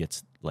by. He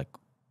gets like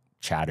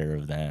chatter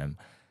of them.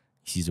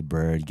 He sees a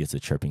bird. He gets the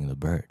chirping of the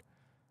bird.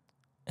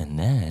 And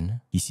then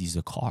he sees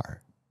a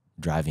car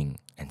driving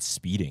and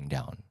speeding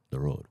down the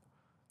road.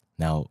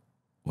 Now,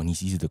 when he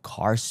sees the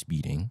car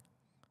speeding,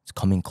 it's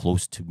coming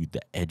close to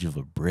the edge of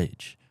a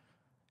bridge.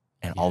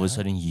 And all of a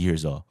sudden he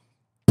hears a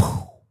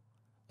poof,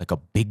 like a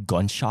big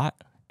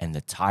gunshot, and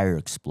the tire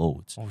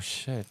explodes. Oh,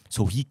 shit.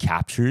 So he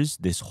captures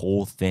this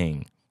whole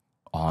thing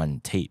on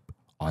tape.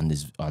 On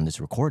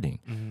this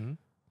recording.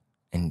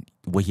 And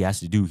what he has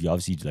to do, he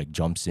obviously like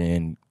jumps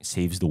in,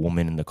 saves the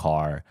woman in the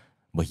car,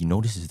 but he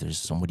notices there's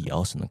somebody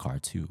else in the car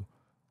too.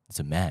 It's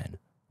a man,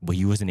 but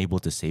he wasn't able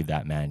to save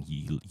that man.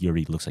 He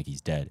already looks like he's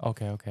dead.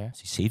 Okay.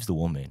 So he saves the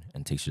woman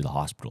and takes her to the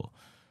hospital.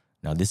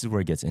 Now this is where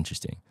it gets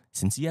interesting.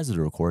 Since he has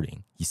the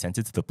recording, he sent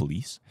it to the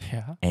police.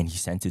 Yeah. And he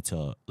sent it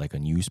to like a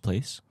news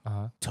place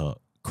to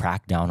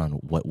crack down on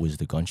what was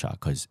the gunshot,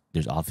 because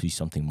there's obviously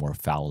something more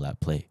foul at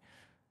play.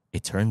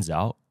 It turns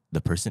out the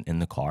person in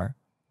the car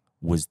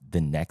was the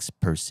next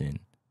person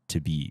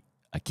to be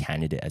a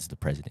candidate as the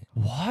president.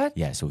 What?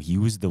 Yeah, so he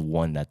was the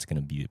one that's going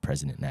to be the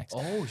president next.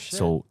 Oh, shit.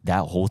 So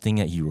that whole thing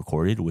that he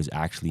recorded was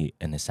actually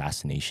an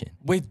assassination.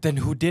 Wait, then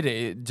who did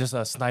it? Just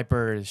a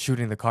sniper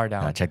shooting the car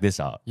down? Now check this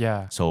out.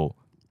 Yeah. So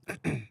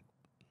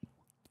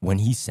when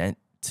he sent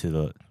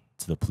to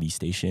the police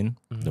station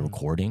the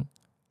recording,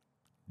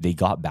 they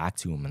got back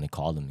to him and they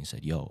called him and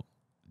said, yo,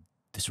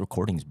 this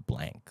recording's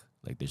blank.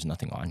 Like, there's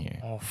nothing on here.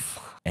 Oh,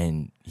 fuck.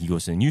 And he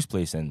goes to the news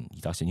place and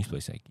he talks to the news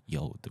place like,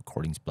 yo, the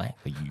recording's blank.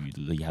 Like,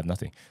 you have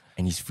nothing.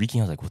 And he's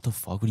freaking out like, what the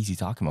fuck? What is he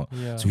talking about?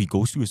 Yeah. So he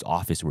goes to his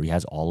office where he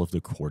has all of the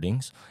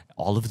recordings,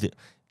 all of the,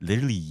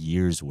 literally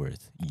years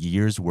worth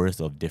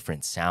of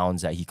different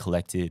sounds that he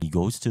collected. He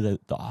goes to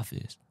the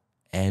office.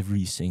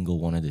 Every single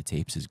one of the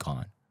tapes is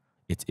gone.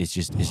 It's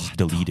just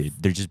deleted.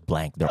 They're just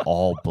blank. They're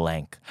all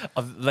blank.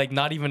 Like,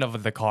 not even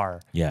of the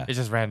car. Yeah. It's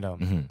just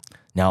random.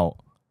 Now,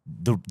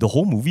 the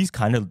whole movie's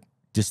kind of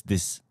just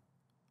this,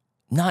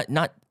 not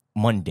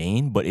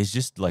mundane, but it's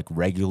just like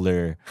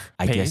regular,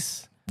 I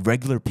guess,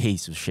 regular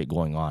pace of shit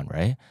going on,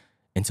 right?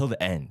 Until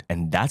the end.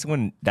 And that's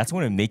when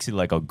it makes it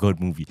like a good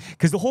movie.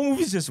 Because the whole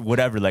movie is just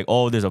whatever, like,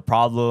 oh, there's a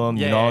problem,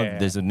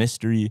 there's a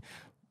mystery.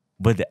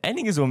 But the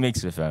ending is what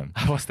makes it, fam.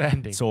 What's the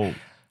ending? So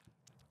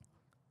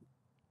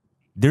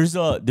there's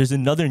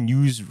another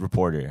news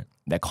reporter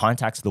that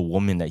contacts the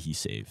woman that he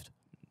saved.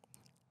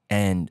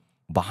 And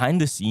behind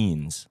the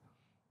scenes,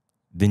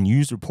 the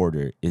news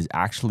reporter is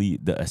actually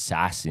the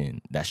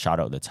assassin that shot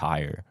out the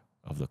tire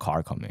of the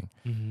car coming.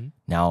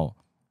 Now,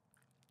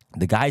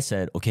 the guy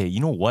said, okay, you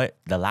know what?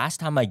 The last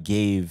time I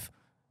gave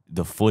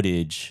the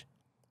footage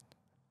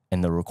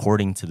and the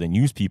recording to the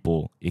news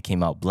people, it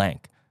came out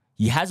blank.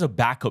 He has a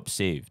backup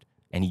saved,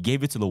 and he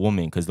gave it to the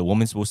woman because the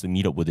woman's supposed to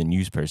meet up with a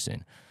news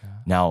person.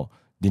 Now,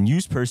 the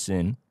news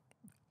person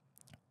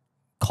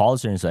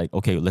calls her and is like,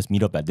 okay, let's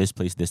meet up at this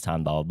place this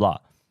time, blah, blah, blah.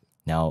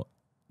 Now,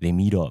 they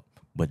meet up.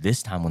 But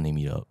this time when they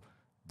meet up,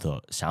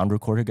 the sound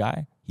recorder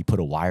guy, he put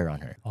a wire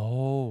on her.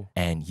 Oh.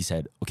 And he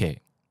said,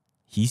 okay,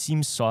 he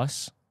seems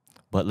sus,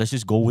 but let's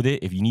just go with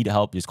it. If you need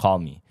help, just call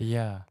me.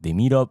 Yeah. They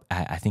meet up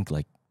at, I think,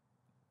 like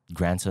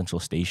Grand Central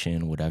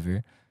Station,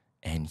 whatever.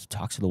 And he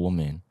talks to the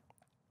woman.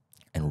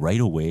 And right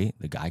away,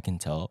 the guy can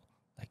tell,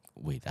 like,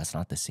 wait, that's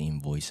not the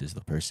same voice as the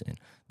person.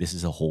 This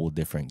is a whole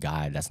different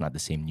guy. That's not the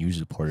same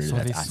news reporter. So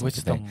that's they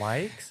switched the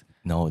mics?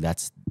 No,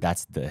 that's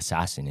the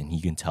assassin, and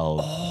he can tell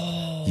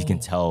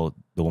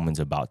the woman's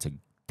about to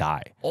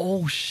die.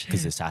 Oh shit!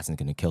 Because the assassin's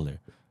gonna kill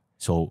her.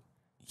 So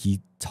he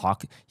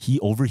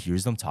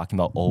overhears them talking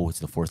about, oh, it's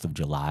the 4th of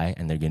July,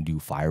 and they're gonna do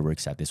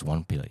fireworks at this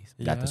one place.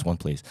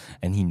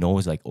 And he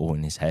knows, like, oh,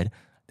 in his head,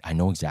 I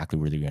know exactly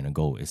where they're gonna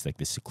go. It's like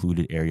this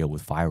secluded area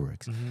with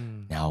fireworks.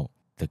 Now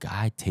the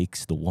guy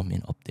takes the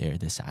woman up there.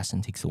 The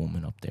assassin takes the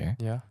woman up there.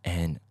 Yeah.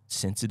 And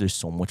since there's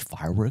so much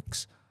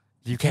fireworks,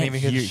 you can't even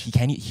hear. He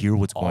can't hear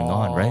what's going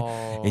on,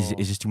 right?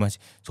 It's just too much.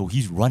 So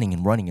he's running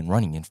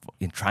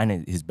and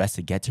trying his best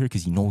to get to her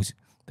because he knows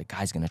the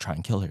guy's gonna try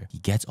and kill her. He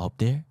gets up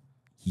there,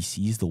 he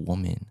sees the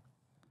woman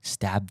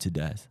stabbed to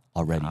death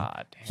already.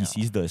 God damn. He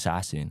sees the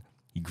assassin.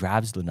 He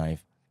grabs the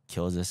knife,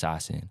 kills the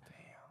assassin.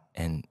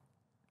 Damn. And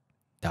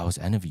that was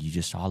the end of it. You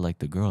just saw like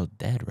the girl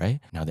dead, right?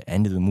 Now the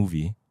end of the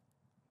movie,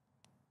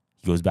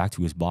 he goes back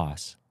to his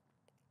boss.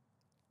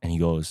 And he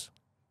goes,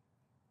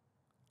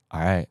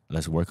 all right,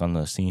 let's work on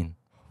the scene.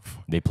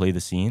 They play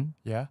the scene.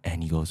 Yeah.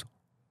 And he goes,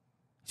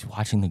 he's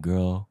watching the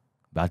girl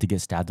about to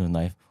get stabbed with a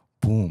knife.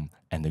 Boom.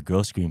 And the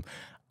girl scream,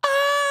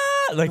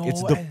 ah! Like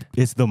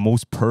it's the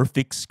most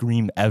perfect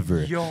scream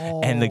ever. Yo.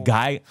 And the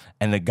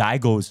guy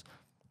goes,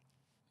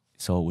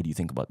 so what do you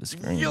think about the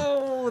scream?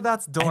 Yo,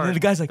 that's dark. And then the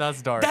guy's like,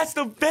 that's dark. That's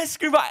the best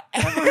scream I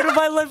ever heard in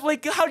my life.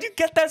 Like, how'd you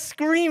get that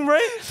scream,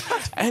 right?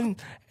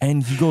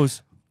 And he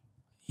goes,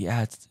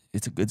 yeah,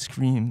 it's a good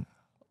scream.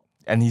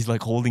 And he's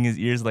like holding his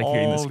ears, like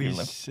hearing the scream.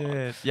 Holy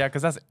shit. Yeah,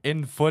 because that's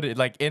in footage,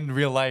 like in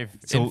real life,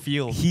 so in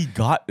field. He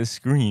got the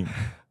scream,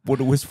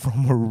 but it was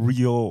from a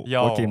real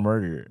fucking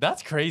murder.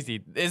 That's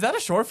crazy. Is that a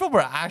short film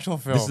or an actual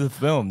film? This is a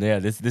film. Yeah,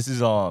 this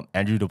is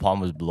Andrew De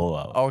Palma's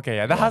Blowout. Okay,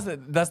 yeah.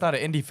 That's not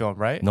an indie film,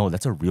 right? No,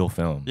 that's a real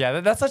film. Yeah,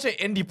 that's such an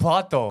indie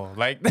plot though.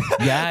 Like,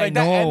 yeah, like I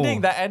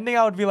know. That ending,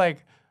 I would be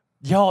like,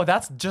 yo,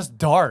 that's just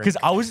dark. Because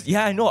I was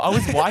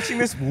watching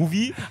this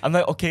movie. I'm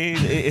like, okay,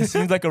 it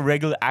seems like a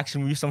regular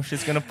action movie. Some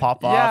shit's gonna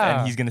pop off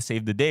and he's gonna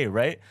save the day,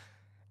 right?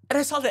 And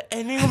I saw the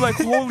ending. I'm like,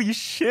 holy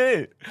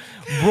shit.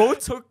 Bro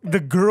took the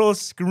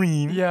girl's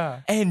scream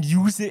and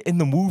used it in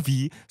the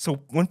movie.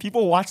 So when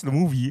people watch the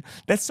movie,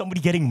 that's somebody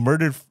getting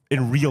murdered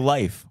in real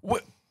life.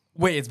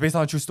 Wait, it's based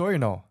on a true story or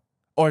no?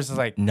 Or it's just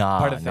like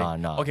part of the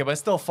thing? Nah. Okay, but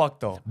it's still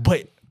fucked though.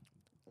 But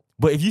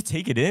if you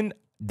take it in,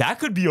 that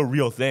could be a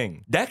real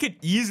thing. That could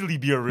easily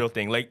be a real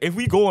thing. Like, if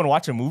we go and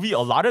watch a movie, a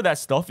lot of that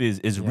stuff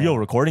is real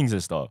recordings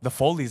and stuff. The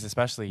Foleys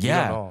especially.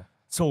 Yeah. You don't know.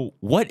 So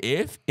what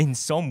if in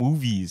some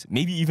movies,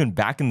 maybe even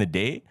back in the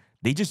day,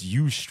 they just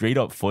use straight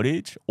up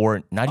footage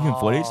or not even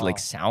footage, like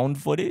sound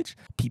footage,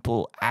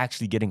 people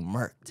actually getting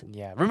murked.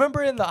 Yeah.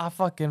 Remember in the, I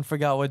fucking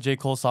forgot what J.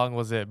 Cole song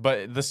was it,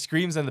 but the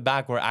screams in the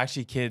back were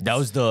actually kids. That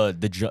was the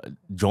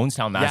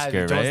Jonestown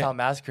Massacre, right? Yeah, the Jonestown right?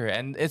 Massacre.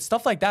 And it's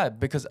stuff like that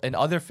because in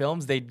other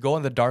films, they'd go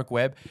on the dark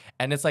web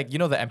and it's like, you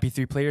know, the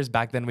MP3 players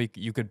back then,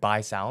 you could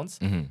buy sounds.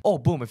 Mm-hmm. Oh,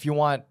 boom. If you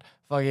want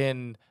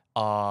fucking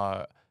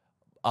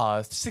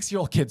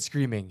 6-year-old kids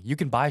screaming, you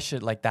can buy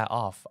shit like that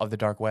off of the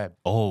dark web.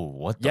 Oh,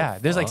 what the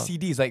fuck? There's like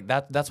CDs like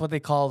that's what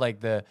they call like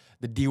the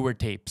D-word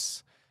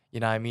tapes. You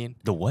know what I mean?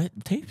 The what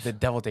tapes? The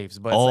devil tapes.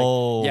 But it's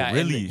like,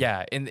 really?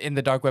 In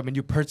the dark web, and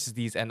you purchase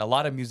these, and a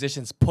lot of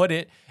musicians put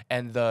it,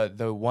 and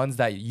the ones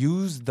that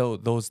use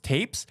those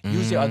tapes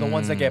usually are the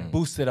ones that get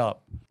boosted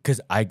up.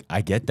 Because I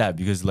get that,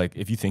 because like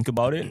if you think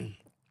about it,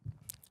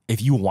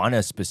 if you want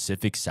a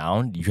specific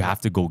sound, you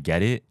have to go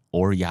get it,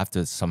 or you have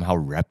to somehow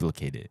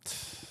replicate it.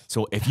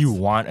 So if you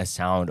want a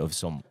sound of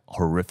some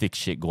horrific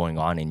shit going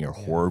on in your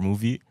horror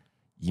movie,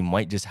 you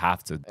might just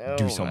have to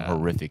do some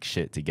horrific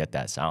shit to get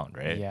that sound,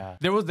 right? Yeah.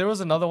 There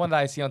was another one that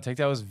I see on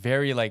TikTok. It was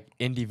very like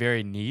indie,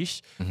 very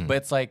niche. But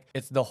it's like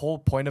the whole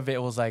point of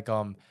it was like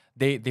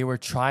they were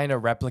trying to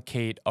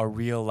replicate a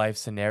real life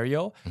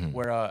scenario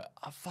where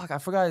I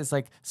forgot, it's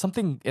like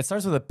something, it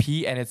starts with a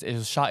P and it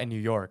was shot in New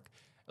York.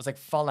 It was like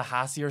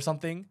Tallahassee or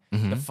something.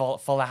 The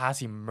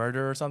Tallahassee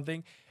murder or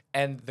something.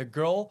 And the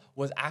girl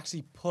was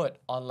actually put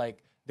on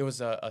like, there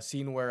was a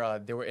scene where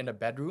they were in a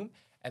bedroom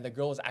and the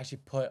girl was actually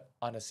put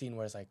on a scene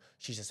where it's like,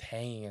 she's just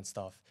hanging and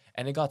stuff.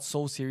 And it got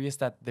so serious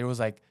that there was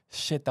like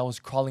shit that was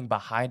crawling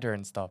behind her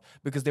and stuff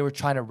because they were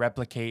trying to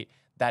replicate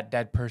that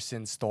dead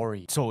person's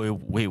story. So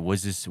wait,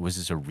 was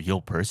this a real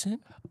person?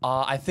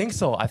 I think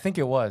so. I think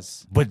it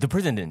was. But the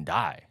person didn't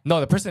die. No,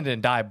 the person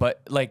didn't die,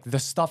 but like the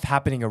stuff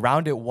happening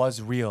around it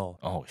was real.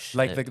 Oh shit.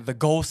 Like the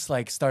ghosts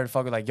like started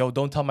fucking like, yo,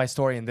 don't tell my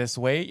story in this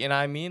way. You know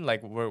what I mean?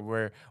 Like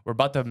we're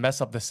about to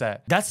mess up the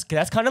set. That's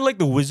kind of like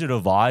the Wizard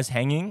of Oz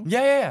hanging.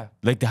 Yeah.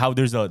 Like how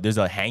there's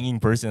a hanging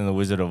person in the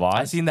Wizard of Oz.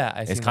 I seen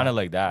that. It's kind of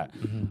like that.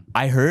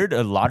 I heard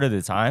a lot of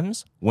the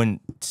times when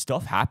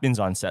stuff happens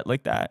on set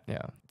like that.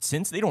 Yeah.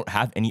 Since they don't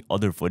have any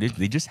other footage,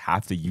 they just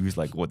have to use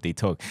like what they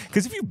took.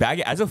 Because if you bag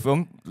it as a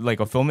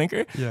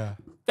filmmaker,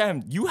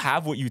 damn, you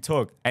have what you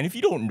took. And if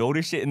you don't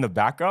notice shit in the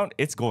background,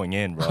 it's going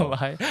in, bro.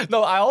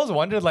 No, I always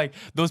wondered, like,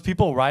 those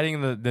people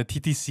riding the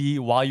TTC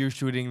while you're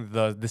shooting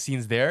the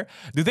scenes there,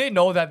 do they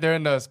know that they're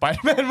in a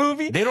Spider-Man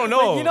movie? They don't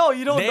know. Like,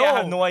 you don't know. They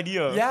have no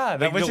idea. Yeah.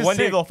 Like, one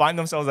day they'll find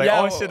themselves like,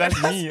 oh shit,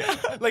 that's me.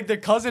 Like, their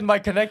cousin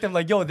might connect them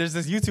like, yo, there's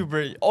this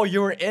YouTuber. Oh,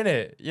 you were in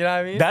it. You know what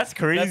I mean? That's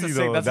crazy,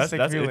 though. That's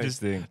feeling.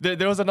 interesting.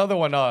 There was another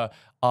one,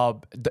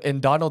 in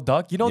Donald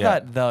Duck, you know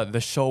that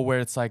the show where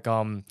it's like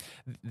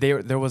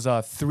there was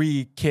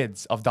 3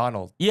 kids of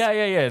Donald.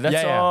 Yeah.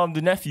 That's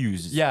the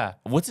nephews. Yeah.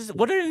 What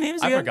are their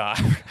names again? I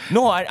forgot.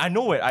 No, I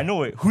know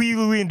it. Huey,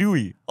 Louie, and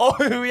Dewey.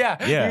 Oh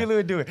yeah. Huey, Louie,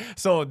 and Dewey.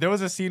 So there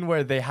was a scene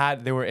where they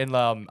were in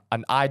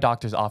an eye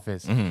doctor's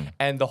office,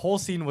 and the whole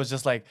scene was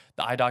just like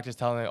the eye doctor's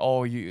telling them,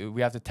 oh,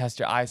 we have to test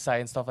your eyesight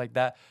and stuff like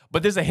that.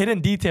 But there's a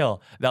hidden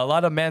detail that a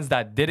lot of mans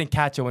that didn't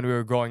catch it when we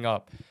were growing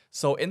up.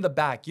 So in the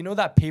back, you know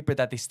that paper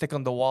that they stick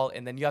on the wall,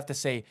 and then you have to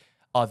say,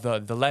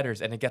 the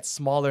letters, and it gets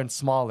smaller and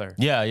smaller.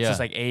 Yeah, yeah. So it's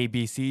like A,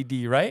 B, C,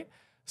 D, right?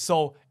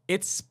 So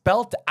it's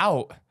spelt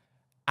out.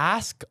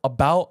 Ask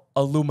about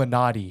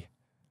Illuminati.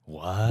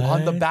 What?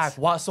 On the back.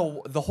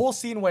 So the whole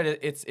scene where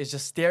it's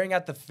just staring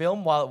at the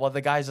film while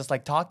the guy's just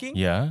like talking.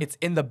 Yeah. It's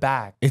in the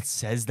back. It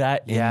says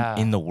that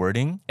in the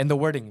wording? In the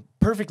wording.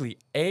 Perfectly.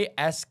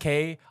 ASK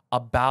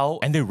about.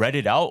 And they read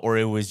it out, or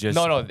it was just...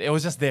 No, it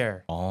was just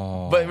there.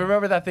 Oh. But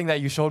remember that thing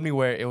that you showed me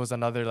where it was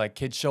another like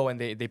kid show and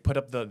they put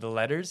up the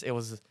letters? It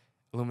was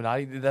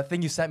Illuminati. That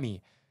thing you sent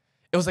me.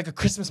 It was like a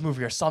Christmas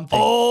movie or something.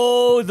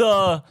 Oh,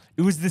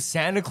 it was the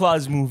Santa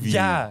Claus movie.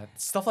 Yeah,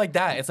 stuff like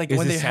that. It's like when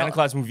when the they Santa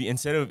Claus movie,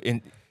 instead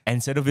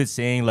of it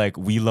saying like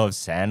 "We love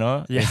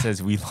Santa," it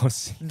says "We love."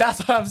 That's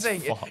what I'm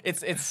saying.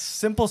 It's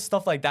simple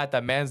stuff like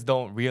that mans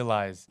don't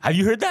realize. Have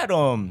you heard that?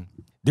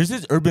 There's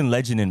this urban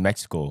legend in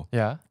Mexico.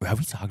 Yeah. Have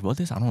we talked about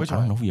this? I don't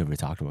know if we ever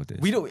talked about this.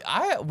 We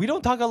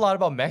don't talk a lot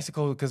about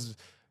Mexico because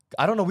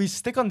I don't know. We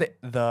stick on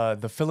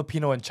the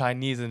Filipino and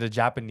Chinese and the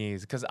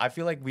Japanese because I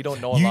feel like we don't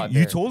know a lot.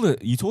 You told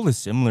a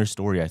similar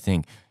story. I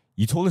think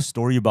you told a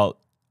story about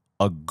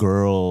a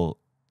girl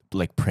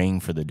like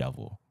praying for the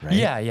devil, right?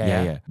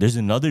 Yeah. There's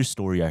another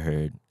story I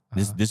heard.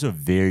 This is a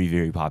very,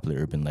 very popular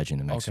urban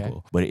legend in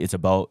Mexico, but it's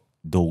about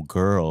the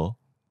girl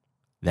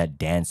that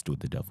danced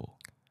with the devil.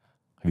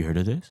 Have you heard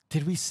of this?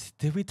 Did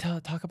we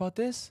talk about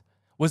this?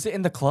 Was it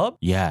in the club?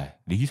 Yeah.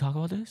 Did you talk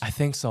about this? I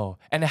think so.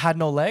 And it had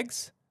no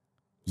legs?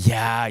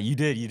 Yeah, you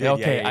did.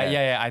 Okay,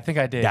 yeah. I think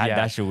I did.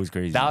 That shit was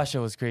crazy. That shit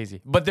was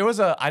crazy. But there was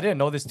I didn't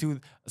know this too,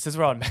 since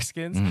we're on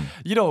Mexicans.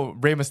 You know,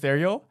 Rey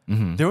Mysterio?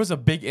 There was a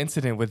big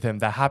incident with him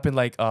that happened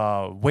like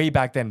way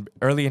back then,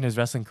 early in his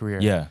wrestling career.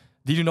 Yeah.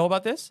 Did you know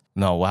about this?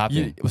 No, what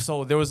happened?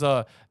 So there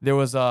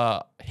was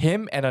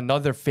him and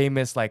another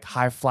famous like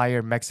high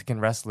flyer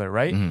Mexican wrestler,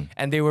 right?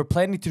 And they were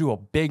planning to do a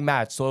big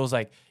match. So it was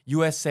like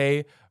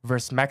USA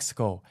versus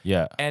Mexico.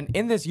 Yeah. And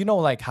in this, you know,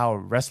 like how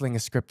wrestling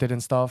is scripted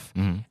and stuff,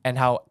 and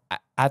how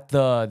at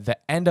the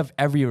end of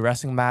every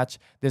wrestling match,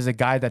 there's a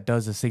guy that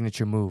does a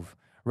signature move,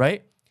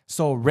 right?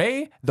 So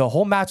Rey, the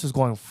whole match was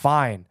going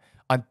fine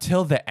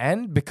until the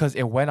end because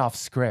it went off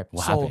script.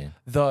 What so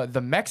happened?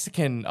 the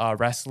Mexican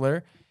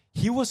wrestler,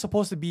 he was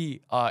supposed to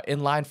be in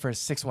line for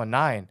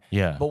 619.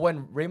 Yeah. But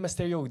when Rey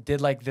Mysterio did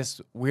like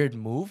this weird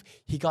move,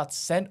 he got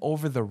sent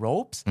over the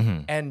ropes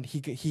and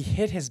he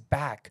hit his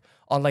back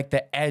on like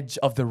the edge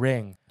of the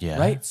ring. Yeah.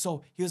 Right?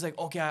 So he was like,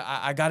 okay,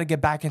 I got to get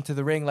back into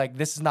the ring. Like,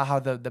 this is not how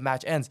the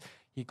match ends.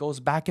 He goes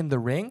back in the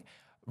ring.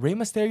 Rey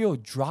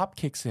Mysterio drop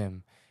kicks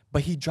him,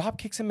 but he drop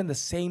kicks him in the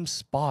same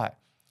spot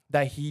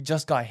that he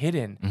just got hit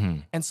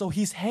in. And so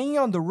he's hanging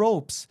on the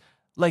ropes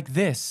like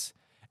this.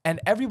 And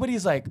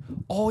everybody's like,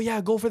 oh yeah,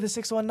 go for the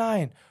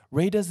 619.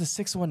 Rey does the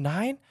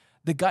 619.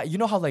 The guy, you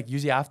know how like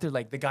usually after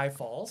like the guy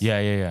falls?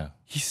 Yeah.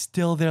 He's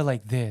still there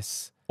like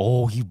this.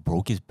 Oh, he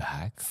broke his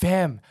back?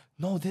 Fam,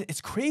 no, it's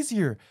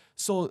crazier.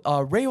 So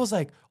Rey was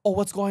like, oh,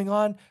 what's going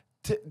on?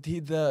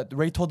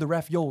 Rey told the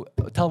ref, yo,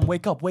 tell him,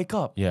 wake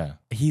up. Yeah.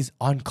 He's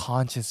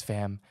unconscious,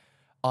 fam.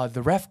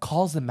 The ref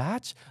calls the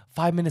match.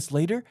 5 minutes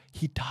later,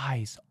 he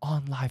dies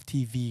on live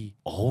TV.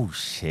 Oh,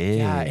 shit.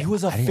 Yeah, he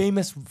was a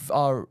famous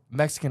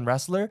Mexican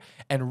wrestler,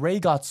 and Rey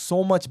got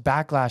so much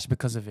backlash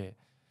because of it.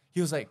 He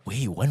was like,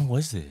 wait, when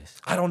was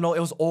this? I don't know. It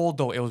was old,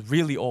 though. It was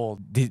really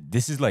old.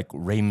 This is like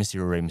Rey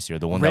Mysterio,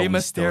 the one Rey that we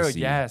Mysterio, still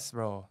see. yes,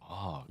 bro.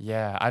 Oh.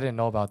 Yeah, I didn't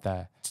know about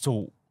that.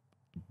 So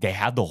they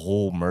had the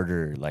whole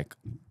murder like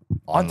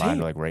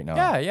online, like right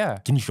now. Yeah.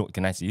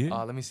 Can I see it?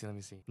 Let me see.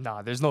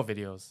 Nah, there's no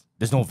videos.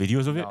 There's no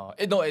videos of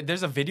it? No,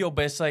 there's a video,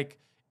 but it's like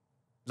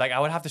I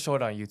would have to show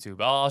it on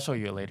YouTube. I'll show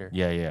you it later.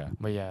 Yeah.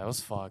 But yeah, it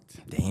was fucked.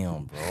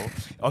 Damn,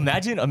 bro.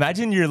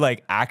 Imagine you're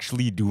like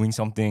actually doing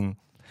something.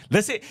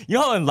 Let's say, you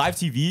know how in live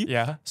TV?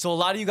 Yeah. So a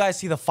lot of you guys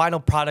see the final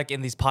product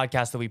in these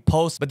podcasts that we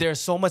post, but there are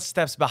so much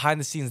steps behind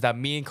the scenes that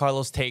me and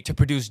Carlos take to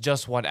produce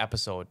just one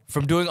episode.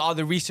 From doing all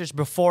the research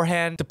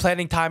beforehand, to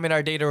planning time in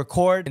our day to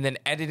record, and then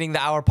editing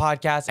the hour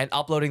podcast and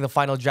uploading the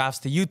final drafts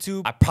to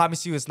YouTube. I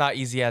promise you it's not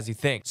easy as you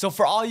think. So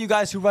for all you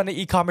guys who run an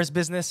e-commerce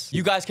business,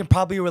 you guys can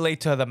probably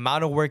relate to the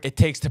amount of work it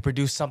takes to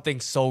produce something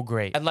so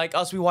great. And like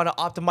us, we want to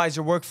optimize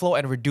your workflow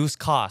and reduce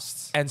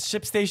costs. And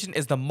ShipStation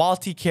is the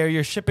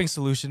multi-carrier shipping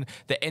solution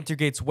that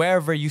integrates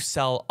wherever you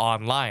sell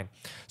online.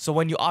 So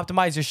when you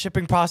optimize your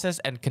shipping process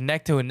and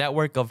connect to a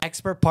network of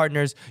expert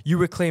partners, you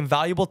reclaim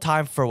valuable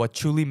time for what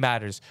truly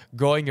matters,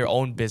 growing your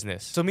own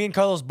business. So me and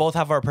Carlos both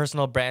have our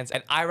personal brands,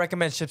 and I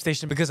recommend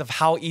ShipStation because of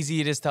how easy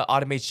it is to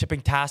automate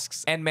shipping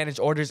tasks and manage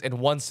orders in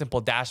one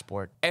simple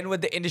dashboard. And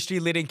with the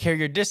industry-leading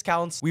carrier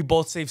discounts, we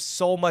both save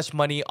so much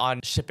money on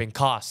shipping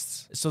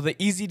costs. So the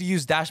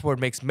easy-to-use dashboard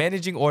makes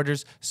managing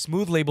orders,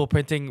 smooth label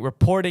printing,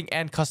 reporting,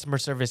 and customer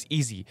service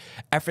easy.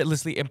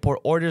 Effortlessly import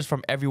orders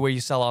from everywhere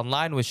you sell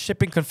online with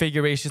shipping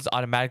configurations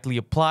automatically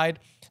applied.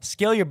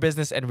 Scale your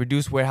business and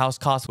reduce warehouse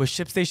costs with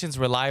ShipStation's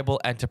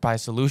reliable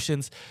enterprise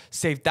solutions.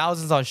 Save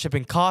thousands on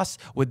shipping costs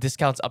with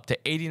discounts up to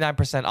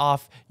 89%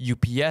 off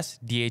UPS,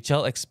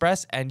 DHL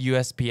Express, and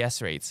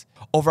USPS rates.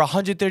 Over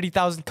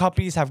 130,000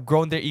 companies have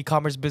grown their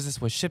e-commerce business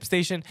with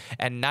ShipStation,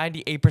 and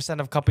 98%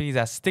 of companies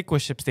that stick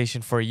with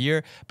ShipStation for a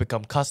year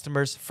become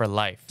customers for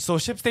life. So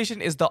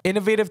ShipStation is the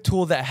innovative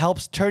tool that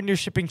helps turn your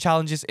shipping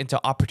challenges into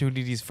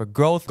opportunities for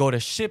growth. Go to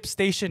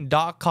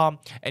shipstation.com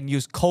and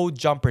use code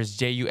JUMPERS,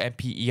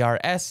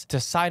 JUMPERS, to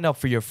sign up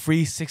for your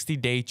free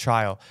 60-day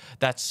trial.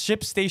 That's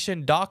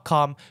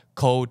shipstation.com,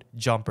 code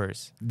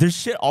JUMPERS. There's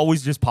shit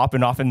always just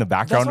popping off in the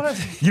background.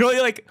 You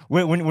know, like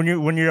when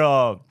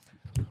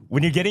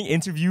you're getting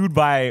interviewed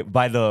by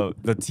the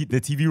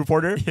TV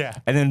reporter, yeah,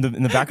 and then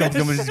in the background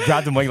someone just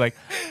grabs the mic like,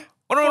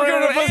 oh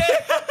no.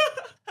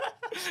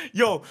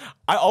 Yo,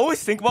 I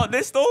always think about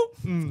this though.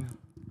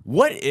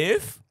 What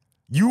if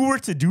you were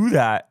to do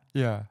that?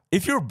 Yeah.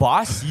 If your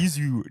boss sees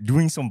you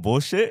doing some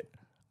bullshit,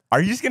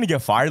 are you just gonna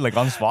get fired like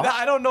on the spot?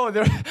 I don't know.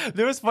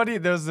 There was funny.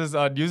 There was this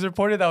news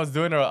reporter that was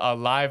doing a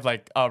live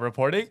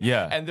reporting.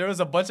 Yeah. And there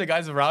was a bunch of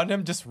guys around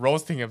him just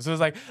roasting him. So it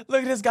was like,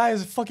 look at this guy,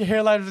 his fucking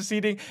hairline is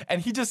receding,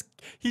 and he just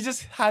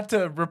had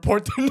to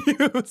report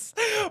the news.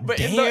 But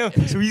damn.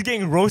 So he's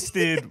getting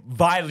roasted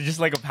by just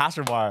like a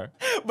passerby.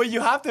 But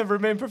you have to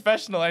remain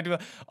professional. I do.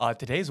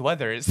 Today's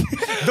weather is.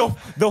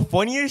 The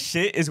funniest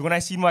shit is when I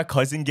see my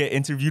cousin get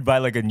interviewed by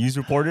like a news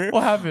reporter.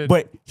 What happened?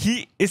 But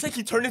it's like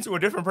he turned into a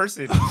different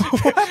person.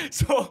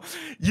 So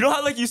you know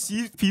how like you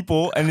see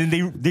people and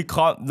then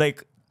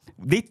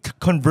they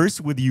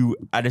converse with you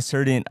at a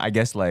certain, I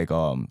guess, like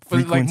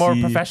frequency, like more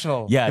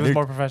professional. Yeah, he was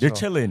more professional. They're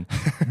chilling.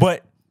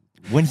 But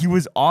when he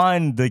was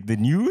on the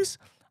news,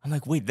 I'm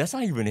like, wait, that's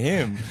not even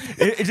him.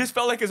 It just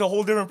felt like it's a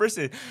whole different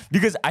person.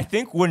 Because I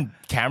think when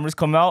cameras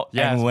come out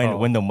and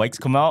when the mics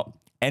come out,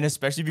 and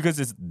especially because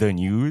it's the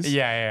news,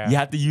 you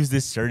have to use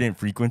this certain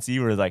frequency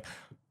where like,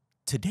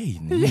 today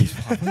in the news.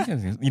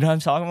 You know what I'm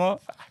talking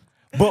about?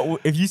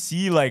 But if you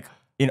see like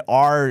in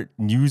our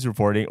news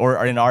reporting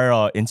or in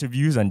our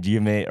interviews on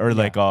GMA or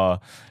like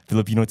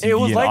Filipino TV, it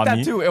was like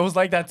Omni, that too. It was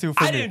like that too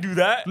for me. I didn't do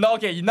that. No,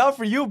 okay, not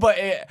for you, but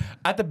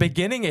at the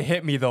beginning it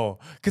hit me though,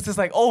 because it's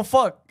like, oh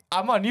fuck,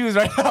 I'm on news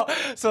right now.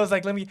 So it's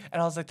like, and I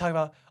was like talking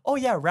about, oh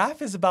yeah,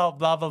 Raph is about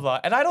blah blah blah,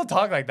 and I don't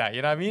talk like that,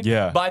 you know what I mean?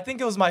 Yeah. But I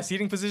think it was my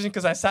seating position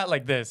because I sat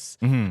like this,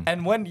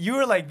 and when you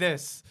were like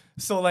this,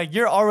 so like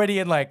you're already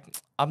in like,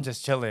 I'm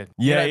just chilling.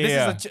 Yeah,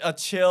 This is a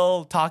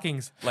chill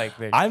talking like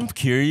thing. I'm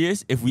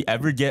curious if we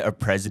ever get a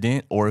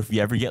president or if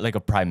we ever get like a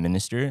prime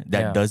minister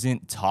that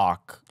doesn't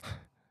talk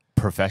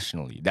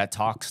professionally, that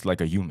talks like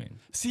a human.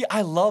 See,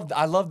 I love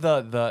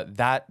the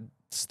that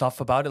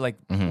stuff about it. Like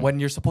when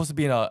you're supposed to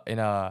be in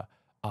a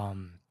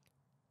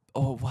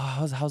oh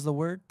wow, how's the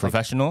word?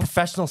 Professional? Like,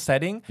 professional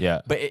setting.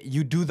 Yeah. But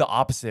you do the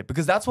opposite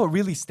because that's what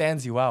really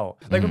stands you out.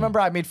 Like remember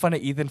I made fun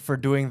of Ethan for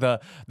doing the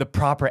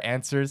proper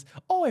answers.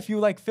 Oh, if you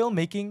like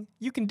filmmaking,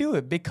 you can do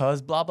it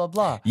because blah blah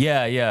blah.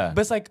 Yeah.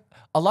 But it's like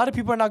a lot of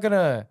people are not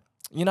gonna,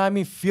 you know what I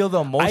mean, feel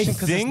the emotion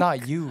because it's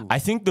not you. I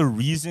think the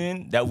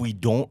reason that we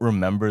don't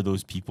remember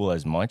those people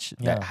as much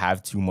that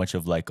have too much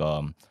of like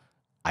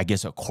I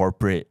guess a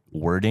corporate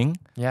wording.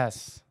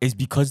 Yes. Is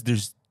because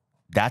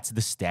that's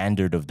the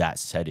standard of that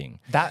setting.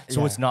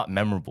 So it's not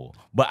memorable.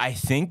 But I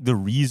think the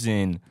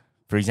reason,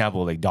 for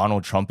example, like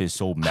Donald Trump is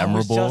so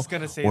memorable, I was just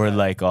gonna say or that.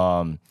 like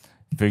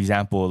for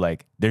example,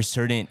 like there's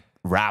certain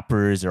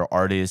rappers or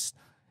artists,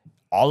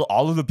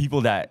 all of the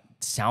people that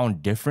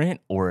sound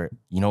different or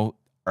you know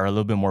are a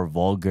little bit more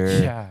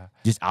vulgar,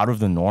 just out of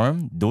the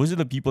norm. Those are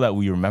the people that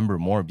we remember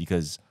more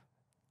because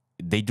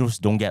they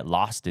just don't get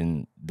lost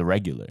in the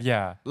regular.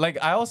 Yeah, like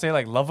I always say,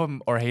 like love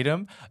him or hate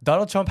him.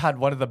 Donald Trump had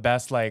one of the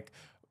best like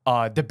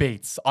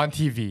debates on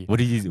TV. What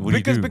did he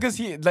do? Because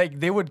he like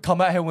they would come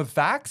at him with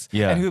facts,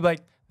 and he would be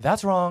like,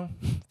 "That's wrong.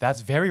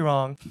 That's very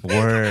wrong."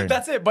 Word.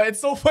 That's it. But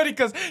it's so funny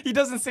because he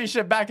doesn't say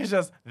shit back. It's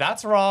just,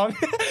 "That's wrong.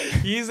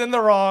 He's in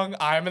the wrong.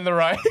 I'm in the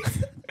right."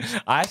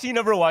 I actually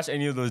never watched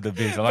any of those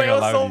debates. I'm not But it gonna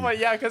was lie so with you. funny,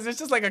 yeah, because it's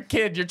just like a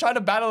kid. You're trying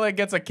to battle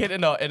against a kid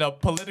in a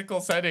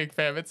political setting,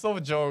 fam. It's so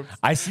jokes.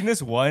 I seen this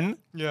one.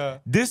 Yeah.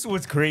 This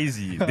was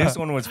crazy. This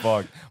one was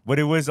fucked. But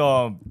it was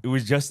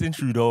Justin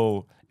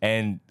Trudeau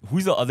and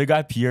who's the other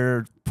guy?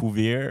 Pierre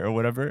Pouvier or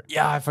whatever.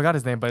 Yeah, I forgot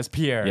his name, but it's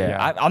Pierre.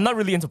 Yeah. I'm not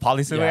really into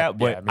politics like that,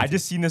 but I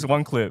just seen this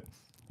one clip,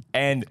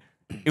 and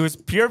it was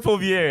Pierre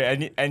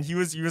Pouvier, and he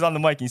was on the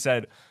mic. And he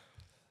said,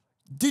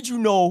 "Did you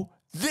know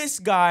this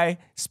guy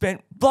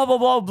spent blah blah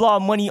blah blah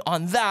money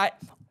on that?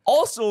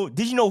 Also,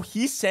 did you know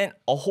he sent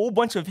a whole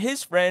bunch of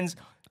his friends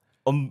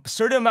a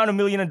certain amount of $1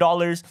 million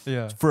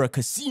for a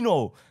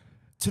casino?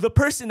 To the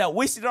person that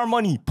wasted our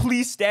money,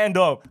 please stand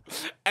up."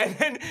 And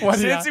then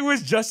since it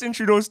was Justin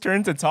Trudeau's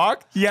turn to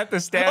talk, he had to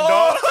stand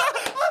up.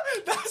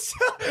 That's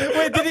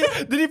Wait,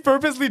 did he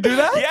purposely do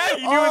that? Yeah,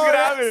 he knew it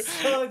was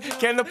gonna happen.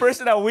 Can the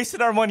person that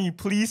wasted our money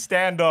please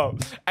stand up?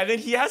 And then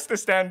he has to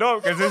stand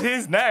up because it's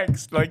his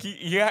next. Like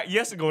he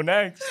has to go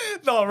next.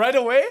 No, right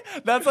away.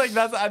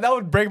 That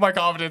would break my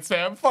confidence,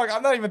 fam. Fuck,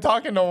 I'm not even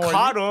talking no more.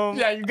 Caught him.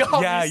 Yeah, you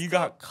got. Yeah, you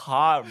got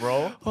caught,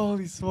 bro.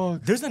 Holy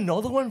smoke. There's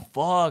another one.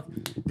 Fuck.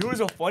 There was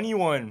a funny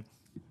one.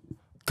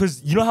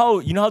 Cause you know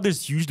how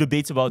there's huge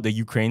debates about the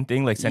Ukraine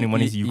thing, like sending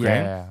money to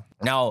Ukraine. Yeah.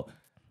 Now,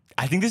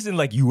 I think this is in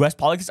like U.S.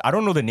 politics. I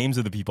don't know the names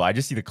of the people. I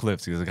just see the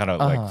clips because it's kind of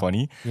like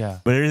funny. Yeah.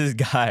 But there's this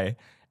guy,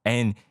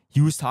 and he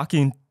was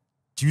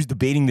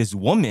debating this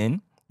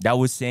woman that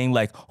was saying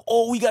like,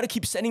 "Oh, we gotta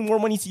keep sending more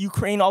money to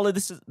Ukraine. All of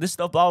this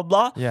stuff, blah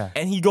blah blah." Yeah.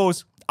 And he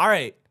goes, "All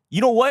right,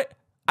 you know what?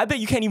 I bet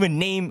you can't even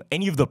name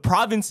any of the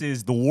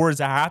provinces the wars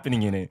are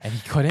happening in it." And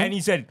he couldn't. And he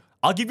said,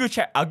 "I'll give you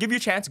a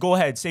chance. Go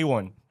ahead, say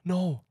one."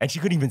 No. And she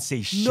couldn't even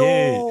say shit.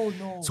 No.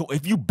 So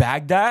if you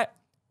bag that,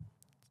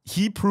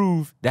 he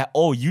proved that,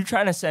 oh, you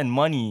trying to send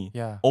money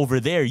over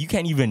there. You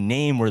can't even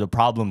name where the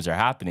problems are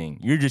happening.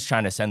 You're just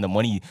trying to send the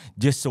money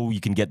just so you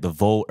can get the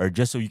vote or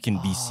just so you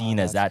can be seen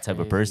as that type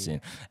of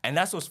person. And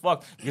that's what's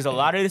fucked. Because a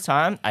lot of the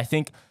time, I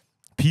think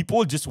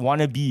people just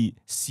want to be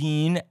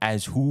seen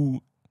as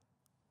who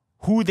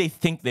they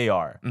think they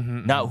are,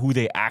 not who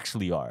they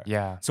actually are.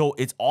 Yeah. So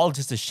it's all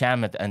just a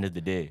sham at the end of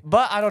the day.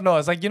 But I don't know.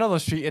 It's like, you know,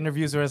 those street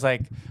interviews where it's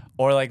like,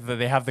 or like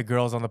they have the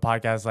girls on the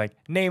podcast, like,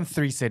 name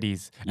 3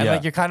 cities. And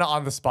like, you're kind of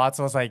on the spot.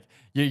 So it's like,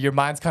 your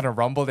mind's kind of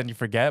rumbled and you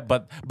forget.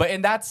 But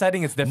in that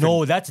setting, it's different.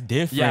 No, that's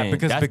different. Yeah,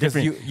 because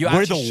different. you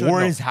where actually the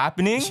war know. is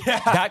happening,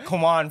 that,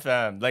 come on,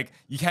 fam. Like,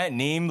 you can't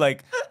name,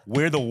 like,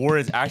 where the war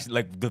is actually,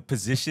 like, the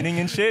positioning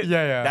and shit.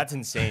 Yeah. That's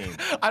insane.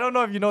 I don't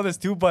know if you know this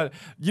too, but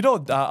you know,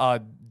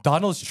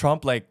 Donald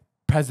Trump, like,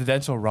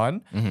 presidential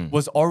run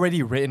was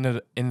already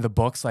written in the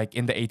books, like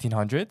in the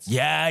 1800s.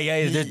 Yeah.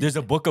 There's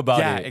a book about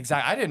it. Yeah,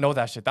 exactly. I didn't know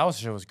that shit. That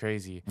shit was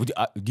crazy. Do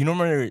you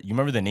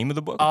remember the name of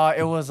the book?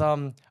 It was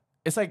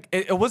it's like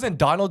it wasn't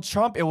Donald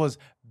Trump. It was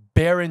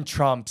Baron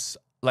Trump's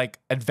like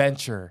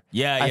adventure.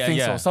 I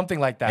think so, something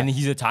like that. And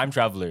he's a time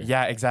traveler.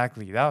 Yeah,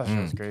 exactly. That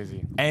was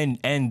crazy.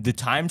 And the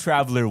time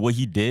traveler, what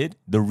he did,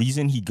 the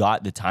reason he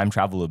got the time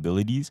travel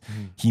abilities,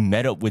 he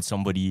met up with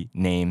somebody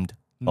named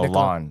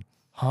Elon.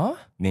 Huh?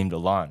 Named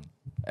Elon.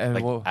 And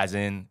like, as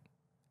in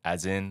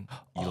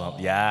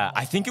Elon. Yeah,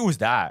 I think it was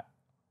that.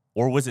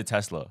 Or was it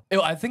Tesla?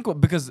 I think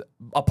because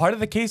a part of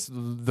the case,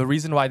 the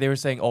reason why they were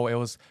saying, oh, it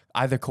was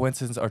either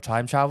coincidence or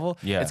time travel,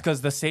 it's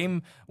because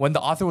when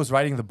the author was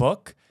writing the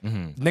book,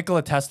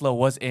 Nikola Tesla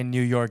was in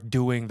New York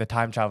doing the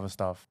time travel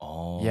stuff.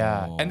 Oh.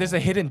 Yeah. And there's a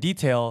hidden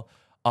detail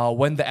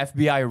when the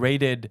FBI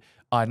raided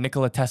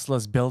Nikola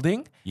Tesla's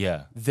building.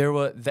 Yeah. The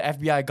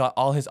FBI got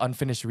all his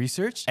unfinished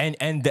research.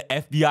 And the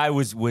FBI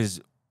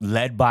was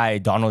led by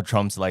Donald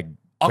Trump's like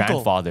uncle.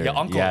 Grandfather. Yeah,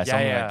 uncle. Yeah,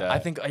 something like that. I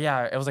think,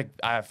 it was like,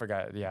 I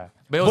forgot. Yeah.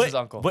 But it was his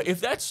uncle. But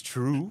if that's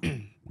true,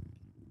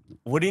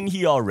 wouldn't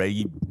he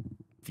already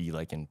be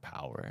like in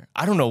power?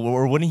 I don't know.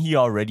 Or wouldn't he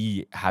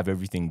already have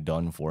everything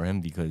done for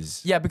him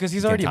because... Yeah, because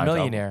he's already a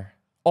millionaire.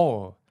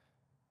 Oh.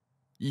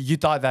 You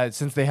thought that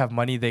since they have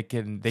money, they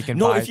can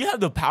No, buy... if you have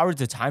the power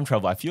to time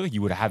travel, I feel like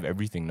you would have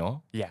everything,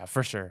 no? Yeah,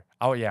 for sure.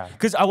 Oh, yeah.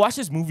 Because I watched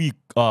this movie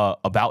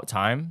About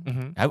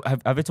Time.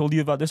 Have I told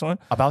you about this one?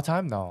 About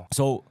Time? No.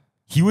 So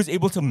he was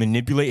able to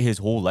manipulate his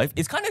whole life.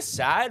 It's kind of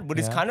sad, but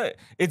it's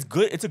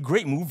good. It's a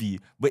great movie.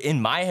 But in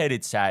my head,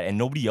 it's sad, and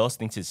nobody else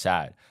thinks it's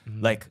sad,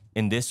 like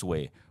in this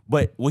way.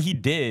 But what he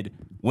did,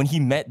 when he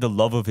met the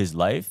love of his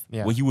life,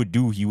 what he would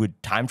do, he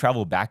would time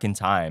travel back in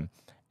time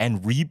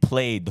and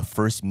replay the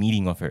first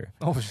meeting of her.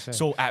 Oh, shit.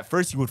 So at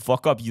first, he would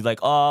fuck up. He's like,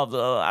 oh,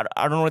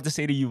 I don't know what to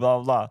say to you, blah,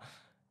 blah, blah.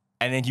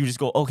 And then he would just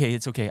go, okay,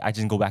 it's okay. I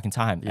just go back in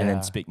time and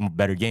then speak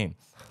better game.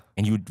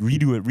 And he would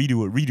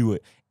redo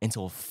it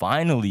until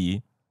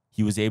finally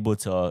he was able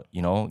to,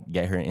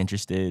 get her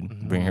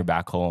interested, bring her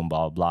back home,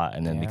 blah, blah, blah.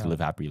 And then they could live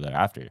happily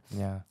thereafter.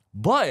 Yeah.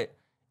 But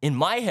in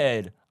my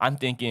head, I'm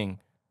thinking,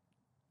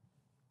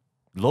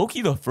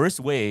 low-key, the first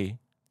way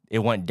it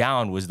went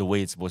down was the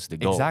way it's supposed to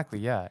go. Exactly,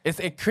 yeah.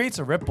 It creates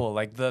a ripple.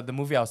 Like the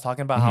movie I was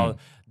talking about, how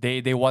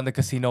they won the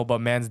casino, but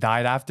man's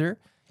died after.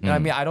 You know what I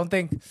mean? I don't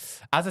think,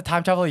 as a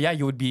time traveler,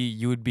 you would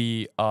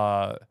be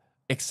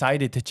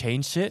excited to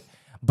change shit,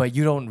 but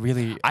you don't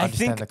really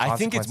understand the consequences. I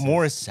think it's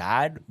more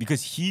sad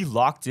because he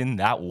locked in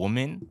that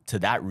woman to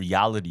that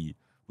reality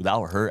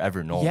without her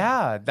ever knowing.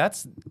 Yeah,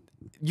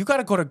 you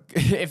gotta go to,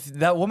 if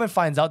that woman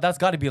finds out, that's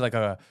gotta be like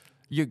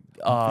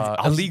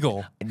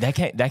illegal. That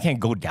can't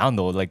go down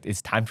though. Like,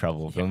 it's time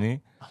travel, feel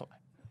me?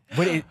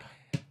 But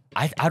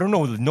I don't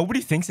know.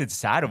 Nobody thinks it's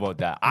sad about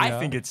that. I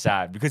think it's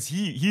sad because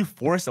he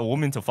forced a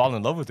woman to fall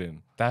in love with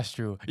him. That's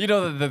true. You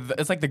know,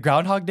 it's like the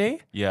Groundhog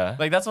Day. Yeah.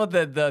 Like, that's what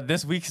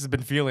this week has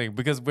been feeling,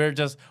 because we're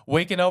just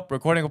waking up,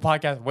 recording a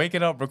podcast,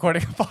 waking up,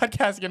 recording a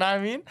podcast. You know what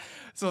I mean?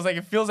 So it's like,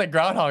 it feels like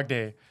Groundhog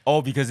Day.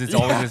 Oh, because it's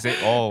always the same.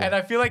 Oh, and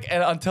I feel like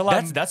until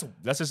that's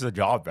just a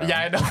job, man. Yeah,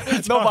 I know.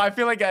 No, but I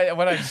feel like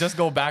when I just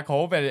go back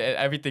home and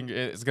everything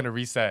is gonna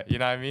reset. You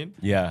know what I mean?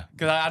 Yeah.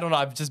 Because I don't know.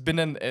 I've just been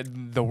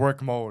in the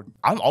work mode.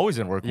 I'm always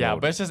in work mode. Yeah,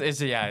 but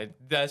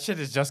that shit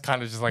is just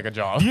kind of just like a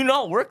job. Do you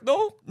not work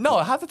though? No,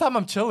 half the time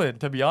I'm chilling.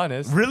 To be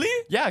honest.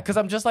 Really? Yeah, because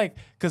I'm just like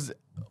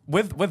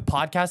with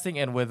podcasting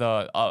and with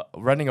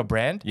running a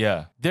brand.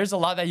 Yeah. There's a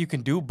lot that you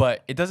can do,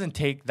 but it doesn't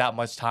take that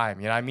much time.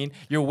 You know what I mean?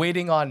 You're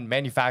waiting on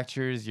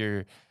manufacturers.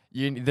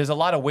 There's a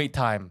lot of wait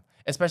time,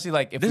 especially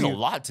like if there's a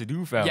lot to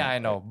do, fam. Yeah, I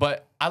know,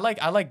 but I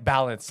like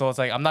balance, so it's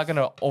like I'm not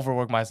gonna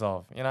overwork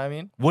myself. You know what I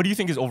mean? What do you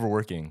think is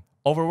overworking?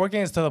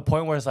 Overworking is to the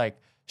point where it's like,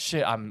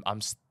 shit, I'm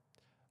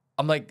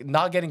like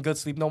not getting good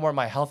sleep no more.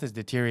 My health is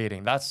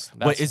deteriorating. That's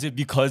But is it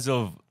because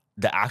of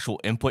the actual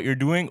input you're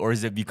doing, or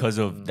is it because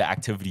of the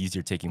activities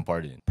you're taking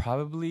part in?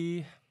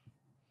 Probably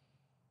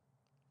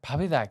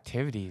the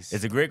activities.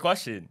 It's a great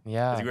question.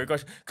 Yeah, it's a great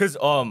question. Cause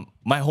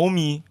my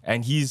homie,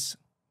 and he's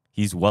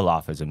well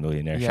off as a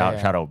millionaire.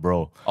 Shout out,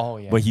 bro. Oh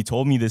yeah. But he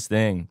told me this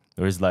thing.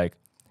 It was like,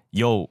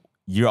 yo,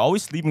 you're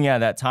always sleeping at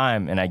that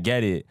time, and I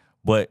get it.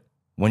 But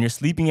when you're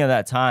sleeping at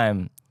that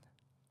time,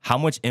 how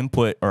much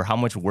input or how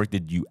much work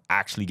did you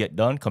actually get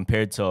done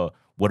compared to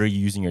what are you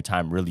using your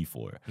time really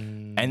for?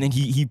 And then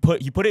he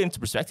put it into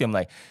perspective. I'm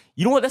like,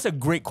 you know what? That's a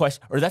great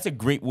question, or that's a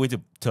great way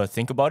to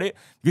think about it.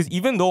 Because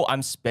even though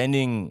I'm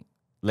spending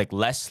like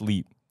less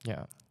sleep,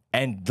 yeah.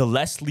 And the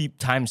less sleep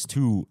times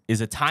 2 is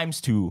a times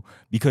 2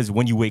 because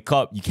when you wake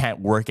up, you can't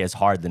work as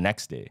hard the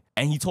next day.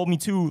 And he told me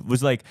too,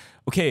 was like,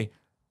 okay,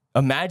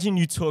 imagine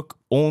you took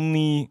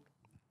only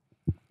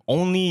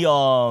 2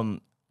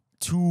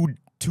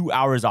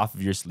 hours off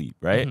of your sleep,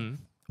 right? Mm-hmm.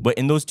 But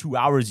in those 2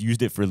 hours, you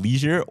used it for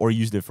leisure or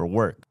used it for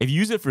work. If you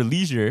use it for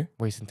leisure,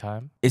 wasting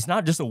time. It's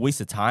not just a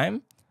waste of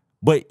time,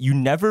 but you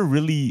never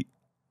really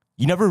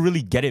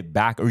get it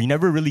back, or you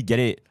never really get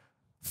it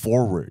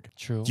forward.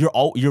 True.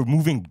 You're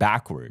moving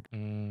backward.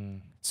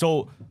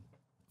 So,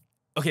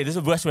 okay, this is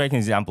the best way I can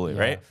example it,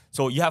 right?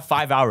 So you have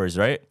 5 hours,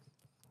 right?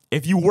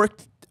 If you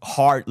worked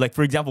hard, like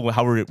for example,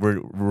 how we're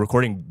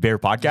recording Bear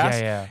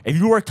Podcast, if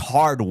you worked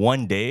hard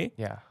one day,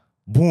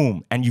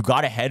 boom, and you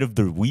got ahead of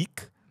the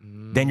week,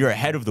 then you're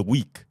ahead of the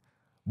week.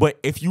 But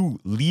if you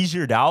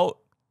leisured out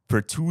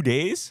for 2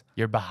 days,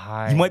 you're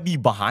behind. You might be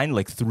behind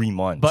like 3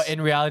 months. But in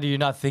reality, you're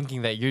not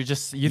thinking that. You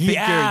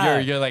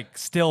think you're like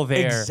still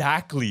there.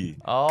 Exactly.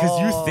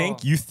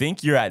 Because you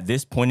think you're at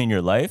this point in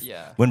your life.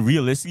 When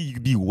realistically, you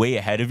could be way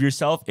ahead of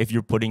yourself if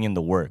you're putting in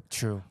the work.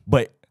 True.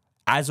 But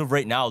as of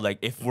right now, like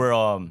if you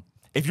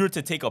were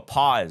to take a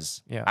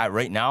pause at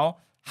right now,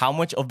 how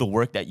much of the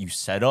work that you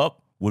set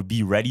up would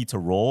be ready to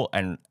roll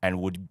and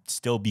would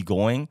still be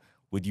going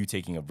with you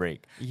taking a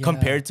break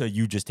compared to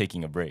you just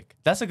taking a break?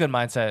 That's a good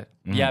mindset.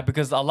 Yeah,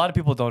 because a lot of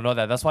people don't know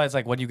that. That's why it's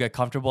like when you get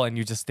comfortable and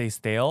you just stay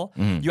stale,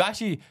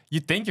 you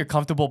think you're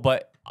comfortable,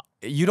 but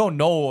you don't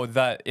know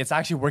that it's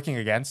actually working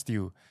against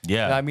you.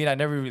 Yeah. You know, I mean, I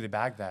never really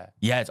bagged that.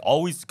 Yeah, it's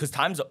always, because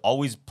time's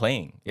always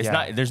playing. It's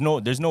not, there's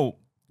no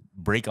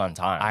break on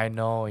time. I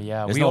know,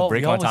 yeah. There's no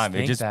break on time.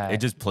 It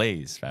just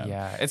plays, fam.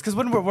 Yeah. It's because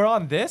when we're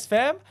on this,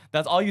 fam,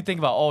 that's all you think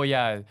about. Oh,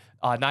 yeah,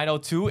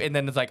 9:02, and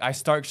then it's like I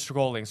start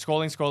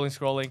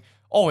scrolling.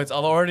 Oh, it's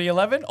already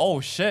 11?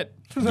 Oh, shit.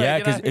 Yeah,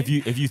 because if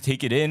you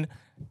take it in,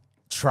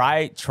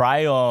 try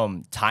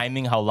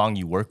timing how long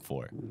you work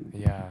for.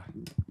 Yeah.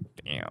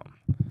 Damn.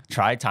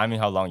 Try timing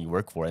how long you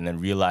work for, and then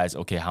realize,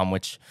 okay, how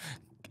much.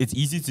 It's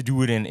easy to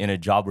do it in a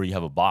job where you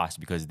have a boss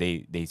because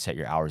they set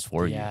your hours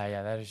for you.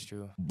 Yeah, that is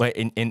true. But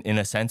in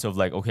a sense of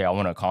like, okay, I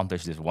want to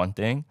accomplish this one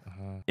thing.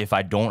 If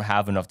I don't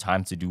have enough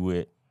time to do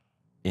it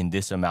in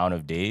this amount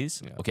of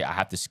days, okay, I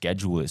have to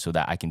schedule it so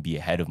that I can be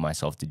ahead of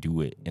myself to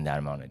do it in that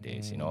amount of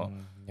days, you know?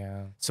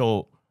 Yeah.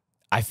 So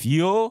I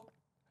feel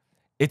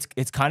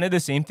it's kind of the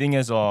same thing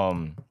as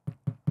the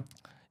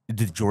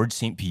George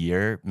St.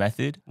 Pierre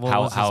method. What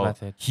was his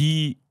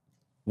method?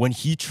 When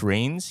he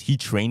trains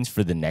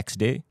for the next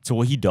day. So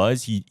what he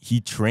does,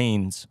 he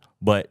trains,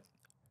 but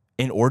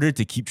in order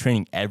to keep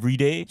training every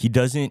day, he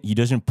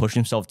doesn't push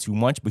himself too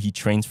much, but he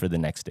trains for the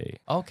next day.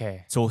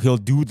 Okay. So he'll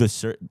do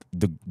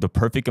the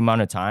perfect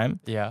amount of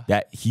time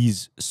that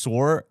he's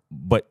sore,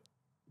 but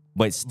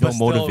still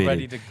motivated. Still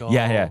ready to go.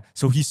 Yeah.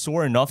 So he's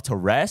sore enough to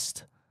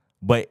rest,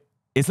 but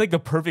it's like the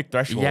perfect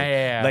threshold.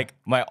 Yeah. Like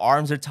my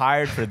arms are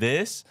tired for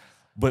this,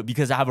 but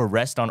because I have a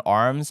rest on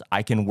arms,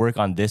 I can work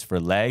on this for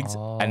legs.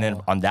 And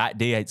then on that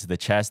day, it's the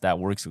chest that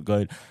works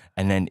good.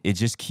 And then it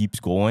just keeps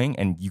going,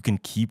 and you can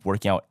keep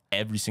working out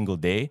every single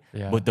day,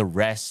 but the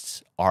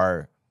rests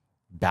are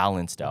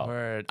balanced out.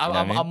 Word.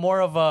 I'm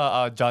more of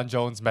a John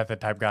Jones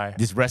method type guy.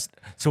 This rest,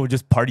 so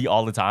just party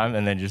all the time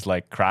and then just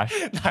like crash.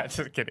 Nah,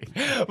 just kidding.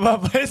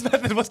 But his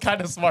method was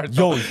kind of smart.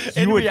 Yo,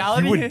 he would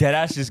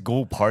deadass just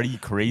go party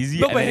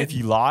crazy, and then if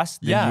he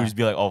lost, then he would just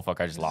be like, oh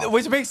fuck, I just lost.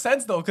 Which makes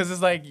sense though, because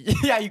it's like,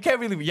 you can't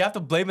really, you have to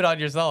blame it on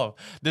yourself.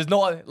 There's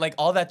no, like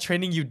all that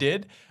training you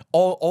did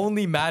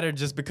only mattered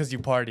just because you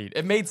partied.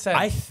 It made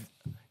sense.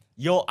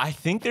 Yo, I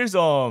think there's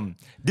a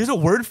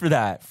word for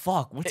that.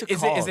 Fuck, what's it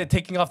called? Is it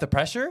taking off the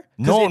pressure?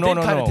 No.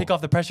 Kind of take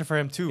off the pressure for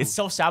him too. It's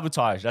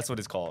self-sabotage. That's what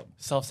it's called.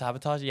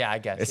 Self-sabotage? Yeah, I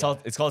guess.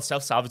 It's called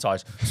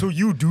self-sabotage. So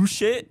you do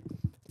shit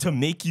to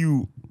make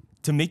you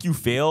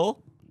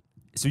fail,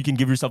 so you can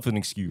give yourself an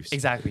excuse.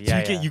 Exactly. So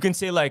Yeah. you can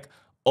say like,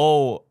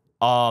 oh,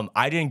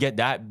 I didn't get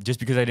that just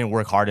because I didn't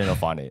work hard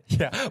enough on it.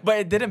 Yeah, but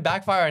it didn't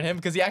backfire on him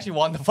because he actually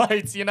won the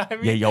fights. You know what I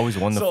mean? Yeah, he always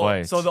won the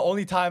fights. So the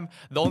only time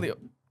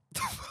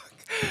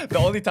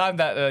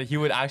that he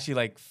would actually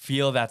like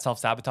feel that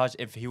self-sabotage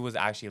if he was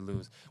actually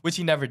lose, which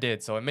he never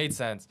did. So it made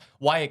sense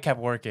why it kept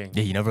working.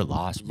 Yeah, he never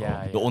lost, bro.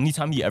 Yeah. The only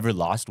time he ever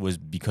lost was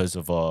because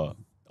of a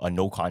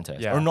no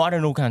contest. Yeah. Or not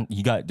a no contest.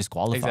 He got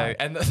disqualified.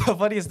 Exactly. And the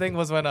funniest thing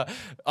was when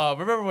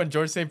remember when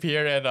George St.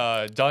 Pierre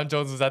and John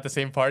Jones was at the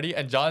same party,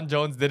 and John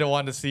Jones didn't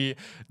want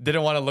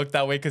to look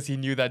that way because he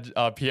knew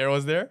that Pierre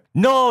was there.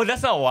 No,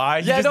 that's not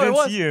why. He just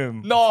didn't see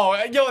him. No,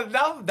 yo,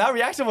 that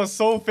reaction was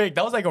so fake.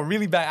 That was like a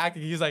really bad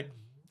acting. He was like,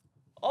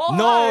 oh,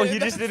 no, hi. he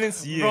just didn't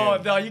see him.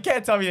 Bro, no, you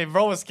can't tell me.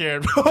 Bro was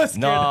scared. Bro was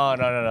scared.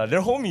 No.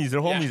 They're homies. They're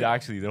homies,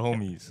 actually. They're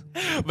homies.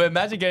 But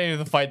imagine getting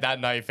into the fight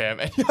that night, fam.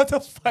 And you have to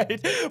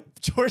fight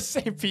George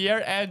St.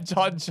 Pierre and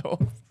John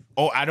Jones.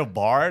 Oh, at a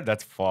bar?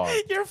 That's fucked.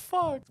 You're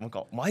fucked.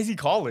 Why is he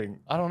calling?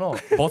 I don't know.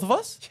 Both of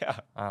us? Yeah.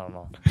 I don't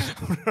know.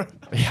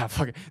 Yeah,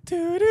 fuck it.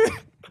 Doo-doo.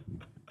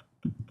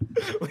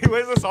 Wait,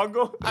 where's the song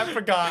go? I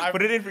forgot.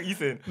 Put it in for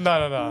Ethan.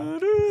 No.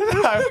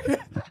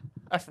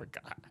 I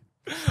forgot.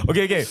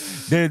 Okay.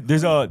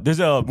 There's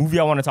a movie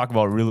I want to talk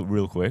about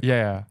real quick.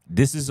 Yeah.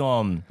 This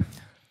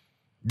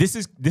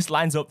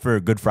lines up for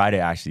Good Friday,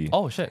 actually.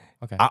 Oh shit.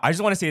 Okay. I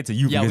just want to say it to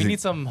you. Yeah, because we need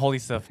some holy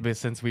stuff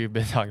since we've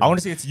been talking. I want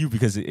to say it to you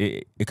because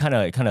it kind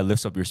of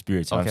lifts up your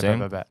spirits. You know what I'm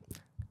saying? Bet.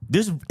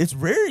 It's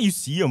rare you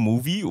see a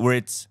movie where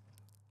it's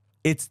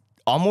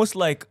almost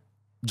like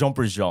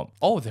Jumpers Jump.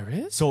 Oh, there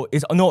is? So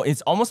it's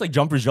almost like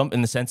Jumpers Jump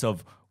in the sense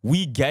of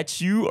we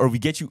get you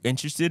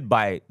interested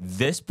by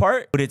this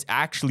part, but it's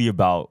actually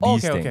about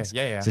these things.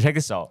 Okay. Yeah. So check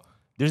this out.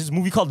 There's this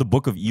movie called The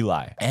Book of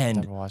Eli, and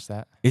never watched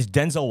that. It's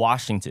Denzel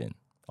Washington.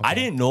 Okay. I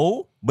didn't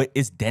know, but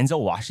it's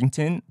Denzel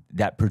Washington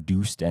that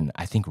produced and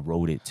I think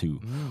wrote it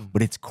too.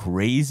 But it's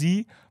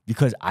crazy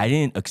because I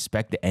didn't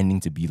expect the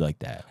ending to be like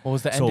that. What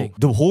was the ending?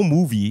 The whole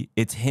movie,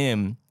 it's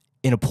him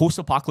in a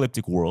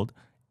post-apocalyptic world.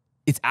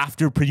 It's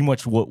after pretty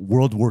much what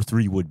World War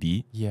III would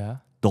be. Yeah.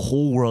 The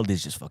whole world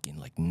is just fucking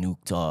like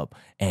nuked up,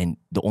 and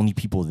the only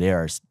people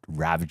there are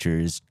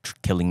ravagers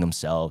killing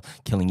themselves,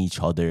 killing each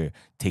other,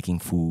 taking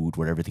food,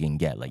 whatever they can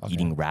get, like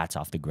eating rats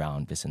off the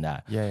ground, this and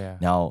that. Yeah.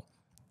 Now,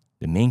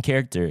 the main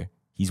character,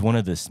 he's one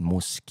of the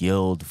most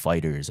skilled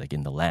fighters like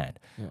in the land.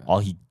 Yeah. All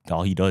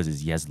he does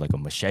is he has like a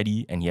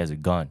machete and he has a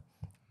gun.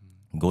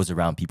 He goes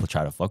around, people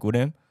try to fuck with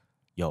him.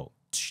 Yo,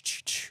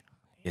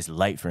 it's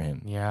light for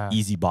him. Yeah.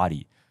 Easy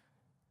body.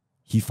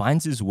 He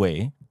finds his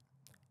way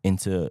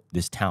into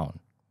this town.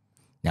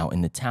 Now,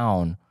 in the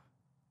town,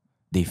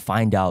 they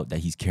find out that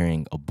he's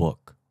carrying a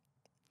book.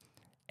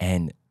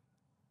 And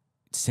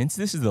since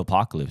this is the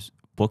apocalypse,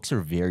 books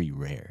are very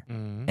rare.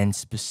 And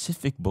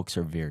specific books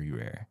are very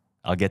rare.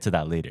 I'll get to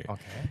that later.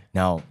 Okay.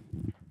 Now,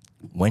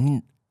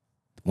 when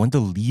the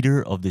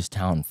leader of this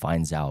town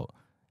finds out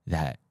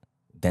that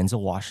Denzel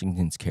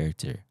Washington's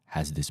character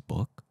has this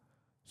book,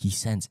 he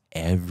sends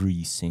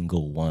every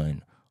single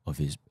one of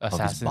his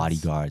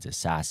bodyguards,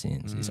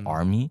 assassins, his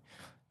army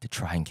to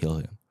try and kill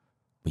him.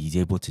 But he's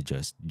able to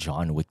just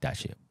John Wick that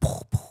shit.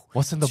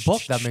 What's in the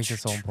book that makes it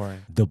so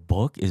important? The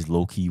book is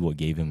low-key what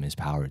gave him his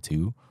power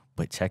too.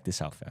 But check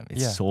this out, fam.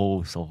 It's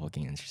so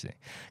fucking interesting.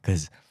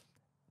 Because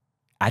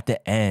at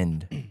the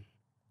end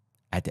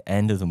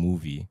of the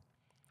movie,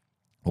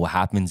 what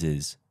happens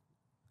is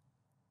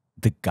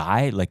the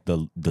guy, like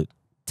the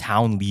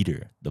town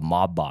leader, the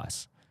mob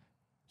boss,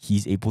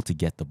 he's able to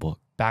get the book.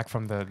 Back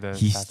from the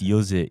he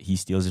steals it. He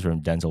steals it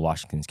from Denzel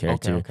Washington's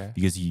character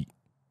because he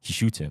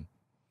shoots him.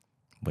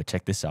 But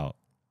check this out.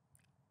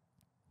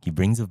 He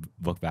brings the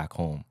book back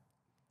home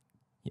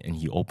and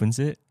he opens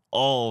it.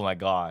 Oh my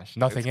gosh.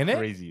 Nothing in it?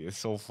 Crazy. It's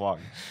so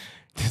fun.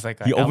 It's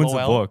like he opens the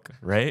book,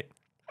 right?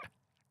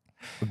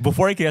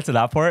 Before I get to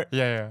that part,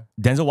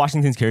 Denzel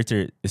Washington's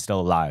character is still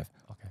alive.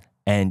 Okay.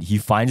 And he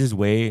finds his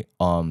way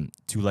to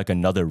like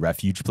another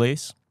refuge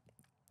place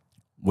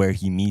where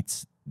he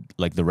meets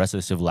like the rest of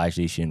the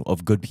civilization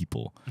of good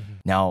people.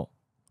 Now,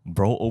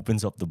 bro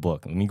opens up the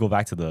book. Let me go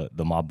back to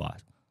the mob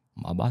boss.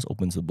 Mob boss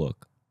opens the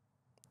book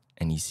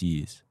and he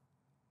sees.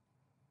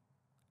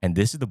 And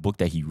this is the book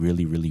that he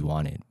really, really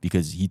wanted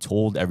because he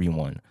told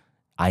everyone,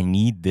 I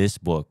need this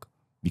book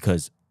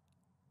because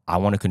I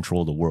want to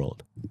control the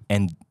world.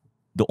 And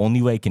the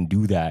only way I can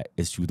do that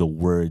is through the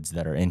words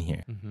that are in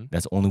here.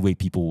 That's the only way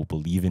people will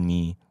believe in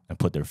me and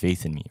put their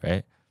faith in me,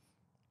 right?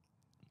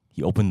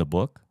 He opened the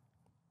book.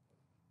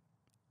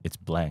 It's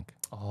blank.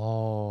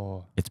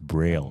 Oh. It's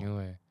Braille. I knew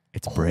it.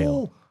 It's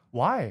Braille.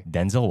 Why?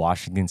 Denzel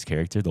Washington's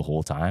character the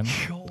whole time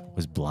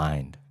was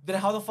blind. Then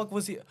how the fuck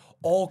was he?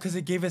 Oh, because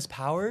it gave his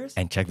powers?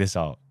 And check this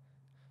out.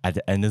 At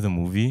the end of the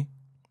movie,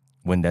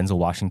 when Denzel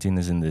Washington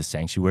is in this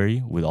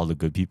sanctuary with all the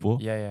good people.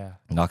 Yeah.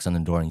 He knocks on the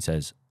door and he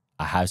says,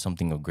 I have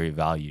something of great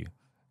value.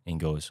 And he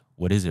goes,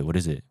 what is it? What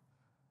is it?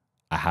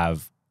 I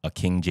have a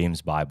King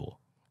James Bible.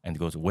 And he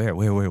goes, where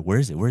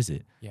is it? Where is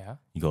it? Yeah.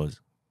 He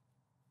goes,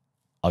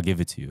 I'll give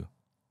it to you.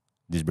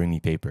 Just bring me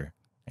paper.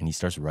 And he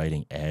starts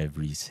writing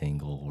every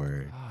single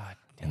word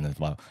in the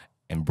Bible.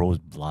 And bro's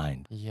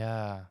blind.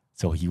 Yeah.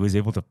 So he was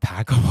able to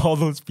pack up all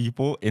those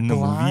people in the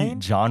movie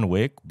John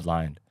Wick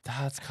blind.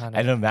 That's kind of.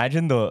 And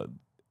imagine the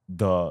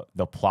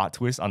plot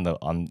twist on the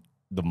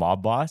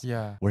mob boss.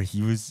 Yeah. Where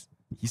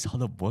he saw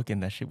the book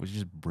and that shit was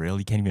just braille.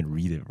 He can't even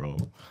read it, bro.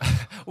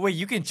 Wait,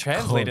 you can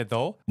translate it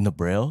though? In the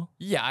braille?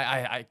 Yeah,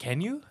 I can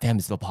you? Damn,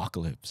 it's the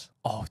apocalypse.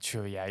 Oh,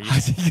 true. Yeah.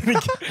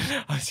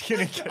 I was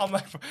gonna get. I'm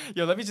like,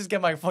 yo, let me just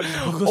get my fucking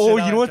Google Oh,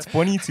 shit you know out. what's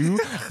funny too?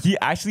 He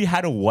actually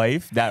had a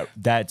wife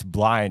that's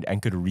blind and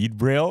could read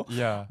braille.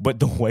 Yeah. But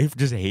the wife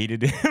just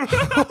hated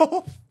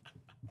him.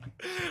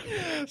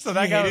 So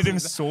that She guy hated him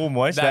so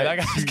much that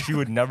she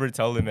would never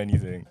tell him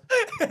anything.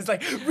 It's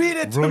like, read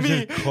it to Bro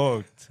me. just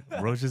cooked.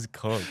 Bro just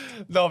cooked.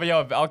 No, but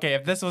yo, okay,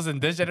 if this was in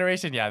this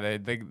generation, yeah,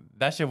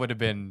 that shit would have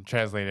been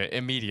translated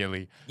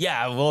immediately.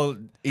 Yeah, well,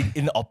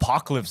 in the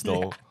apocalypse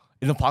though,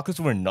 in the apocalypse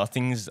where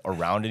nothing's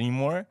around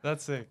anymore,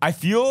 That's sick. I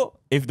feel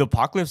if the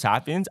apocalypse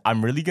happens,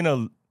 I'm really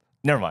gonna.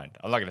 Never mind.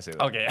 I'm not gonna say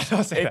that. Okay,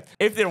 don't say that.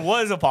 If there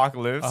was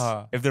apocalypse,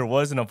 if there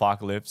was an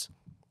apocalypse,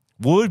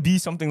 what would be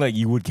something like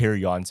you would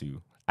carry on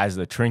to as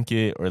a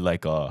trinket or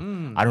like a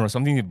I don't know,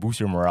 something to boost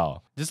your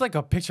morale? Just like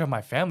a picture of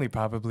my family,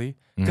 probably.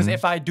 Because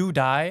if I do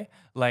die,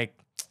 like,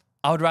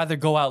 I would rather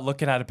go out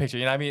looking at a picture.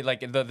 You know what I mean?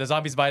 Like, the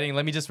zombies biting,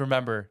 let me just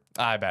remember.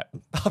 I bet.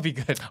 I'll be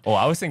good. Oh,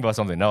 I was thinking about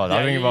something. No, I was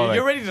thinking about like,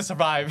 you're ready to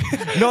survive.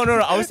 no.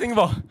 I was thinking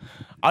about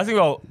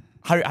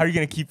how are you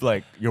gonna keep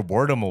like your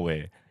boredom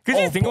away? Because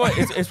you think about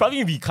it's probably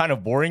gonna be kind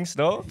of boring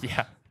still.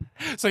 Yeah.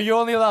 So you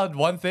only allowed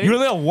one thing? You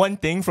only have one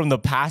thing from the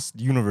past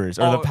universe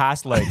or the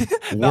past like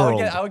world.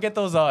 I would get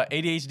those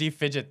ADHD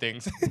fidget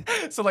things.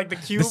 So like the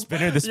cube.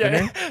 The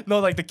spinner? Yeah.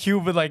 No, like the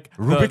cube with like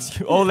Rubik's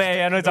Cube. Oh,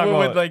 yeah, I know what you're talking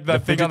about. with like the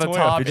thing on the toy,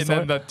 top and fidget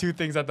then toy? the two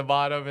things at the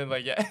bottom and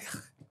like yeah.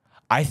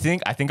 I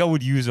think I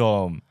would use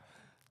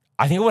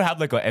I think I would have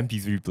like an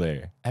MP3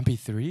 player.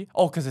 MP3?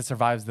 Oh, because it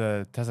survives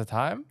the test of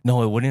time?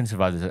 No, it wouldn't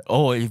survive this.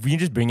 Oh, if we can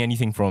just bring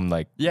anything from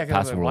like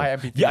past like, world. why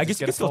MP3? Yeah, I Just guess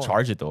you get can a still phone.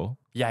 charge it though.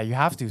 Yeah, you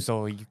have to.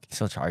 So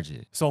Still charge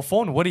it. so a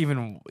phone would you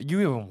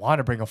even want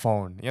to bring a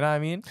phone? You know what I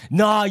mean?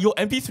 Nah, your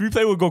MP3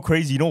 player would go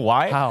crazy. You know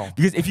why? How?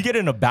 Because if you get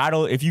in a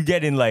battle, if you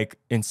get in like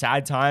in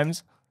sad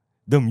times,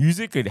 the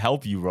music could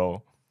help you,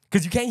 bro.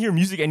 Because you can't hear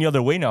music any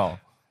other way now.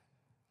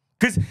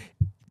 Because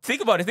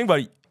think about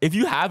it. If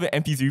you have an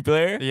MP3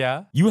 player,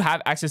 Yeah. you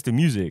have access to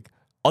music.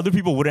 Other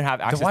people wouldn't have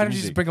access Then why to don't you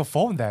music. just bring a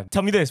phone then?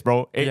 Tell me this,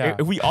 bro. Yeah.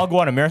 If we all go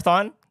on a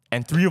marathon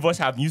and 3 of us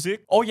have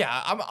music, Oh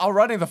yeah, I'm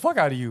outrunning the fuck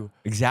out of you.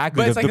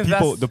 exactly. But it's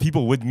like The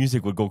people with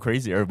music would go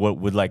crazy or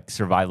would like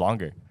survive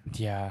longer.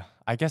 Yeah,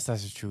 I guess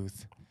that's the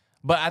truth.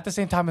 But at the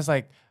same time, it's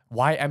like,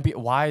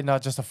 why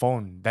not just a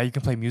phone that you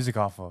can play music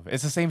off of?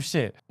 It's the same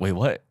shit. Wait,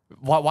 what?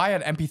 Why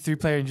an MP3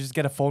 player and you just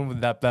get a phone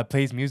with that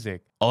plays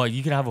music? Oh,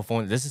 you can have a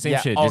phone. That's the same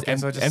Yeah, shit. okay,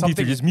 Just so just MP3,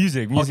 something- just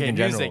music Okay, in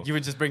general. music. You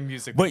would just bring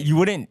music. But you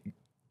wouldn't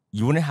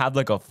have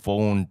like a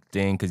phone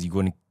thing because you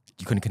couldn't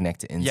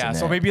connect to internet. Yeah,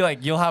 so maybe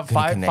like you'll have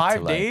Couldn't five connect to,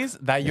 five like, days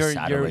that the you're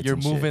satellites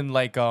and shit. moving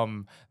like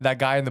that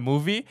guy in the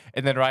movie,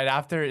 and then right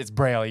after it's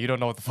braille. You don't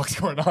know what the fuck's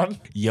going on.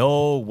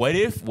 Yo, what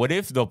if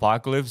the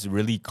apocalypse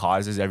really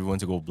causes everyone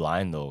to go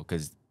blind though?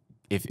 Because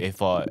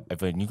if a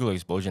nuclear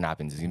explosion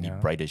happens, it's gonna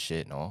be bright as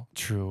shit, no?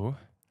 True.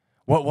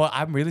 What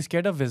I'm really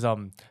scared of is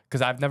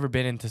because I've never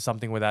been into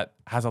something where that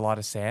has a lot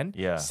of sand.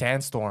 Yeah.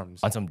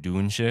 Sandstorms. On some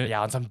dune shit?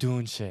 Yeah, on some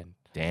dune shit.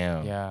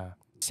 Damn. Yeah.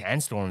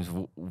 Sandstorms,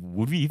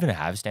 would we even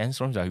have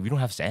sandstorms? Like, we don't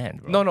have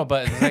sand, bro. No,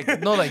 but it's like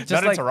just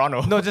Not in like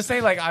Toronto. No, just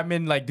say like I'm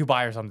in like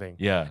Dubai or something.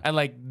 Yeah. And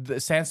like the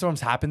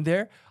sandstorms happen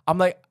there. I'm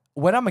like,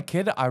 when I'm a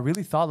kid, I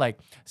really thought like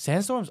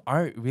sandstorms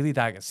aren't really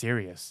that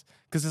serious.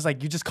 Cause it's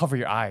like you just cover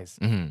your eyes.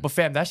 But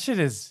fam, that shit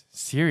is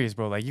serious,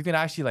 bro. Like you can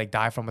actually like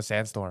die from a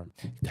sandstorm.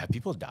 Have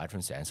people died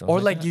from sandstorms? Or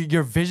like that?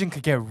 your vision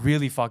could get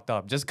really fucked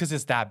up just cause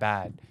it's that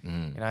bad. You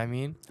know what I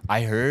mean?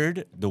 I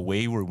heard the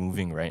way we're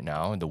moving right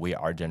now and the way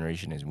our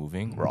generation is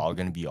moving, we're all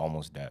gonna be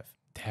almost deaf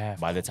Deaf.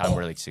 by the time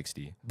we're like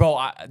 60. Bro,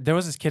 there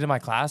was this kid in my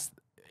class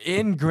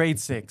in grade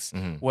 6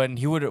 when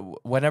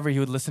whenever he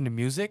would listen to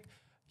music,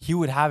 he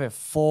would have it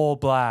full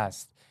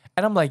blast.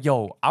 And I'm like,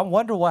 yo, I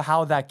wonder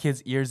how that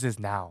kid's ears is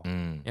now. You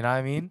know what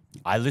I mean?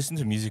 I listen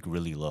to music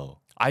really low.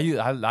 I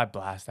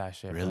blast that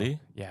shit. Really?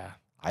 Bro. Yeah.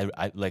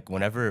 I like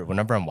whenever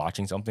I'm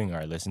watching something or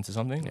I listen to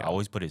something, I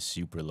always put it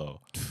super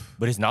low.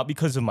 But it's not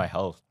because of my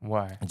health.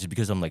 Why? It's just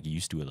because I'm like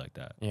used to it like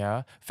that.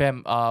 Yeah.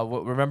 Fam,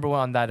 remember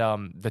on that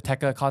the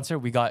Tekka concert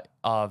we got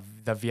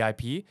the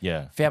VIP?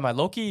 Yeah. Fam, I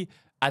low-key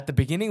at the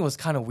beginning was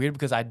kind of weird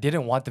because I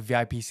didn't want the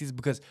VIP seats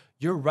because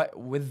you're right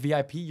with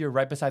VIP, you're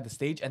right beside the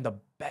stage and the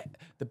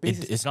bass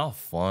is It's not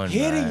fun,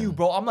 hitting man. you,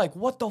 bro. I'm like,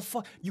 what the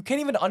fuck? You can't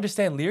even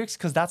understand lyrics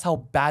because that's how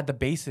bad the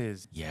bass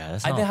is. Yeah,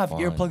 that's I not didn't have fun.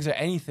 earplugs or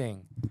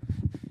anything.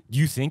 Do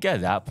you think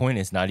at that point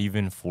it's not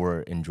even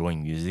for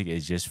enjoying music?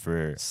 It's just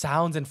for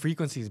sounds and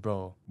frequencies,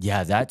 bro.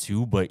 Yeah, that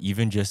too. But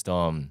even just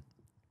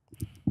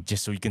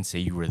so you can say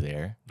you were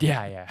there.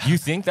 Yeah. Do you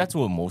think that's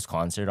what most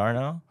concerts are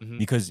now?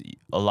 Because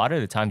a lot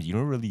of the times you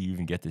don't really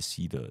even get to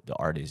see the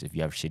artist if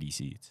you have shitty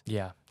seats.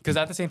 Yeah. Because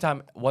at the same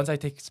time, once I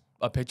take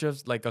a picture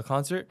of like a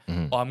concert,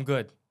 oh, I'm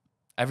good.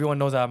 Everyone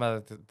knows that I'm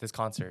at this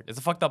concert. It's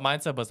a fucked up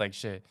mindset, but it's like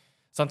shit.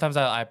 Sometimes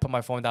I put my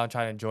phone down,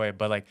 try to enjoy it,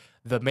 but like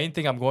the main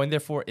thing I'm going there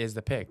for is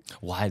the pic.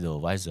 Why though?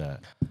 Why is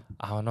that?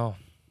 I don't know.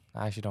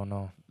 I actually don't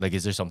know. Like,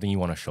 is there something you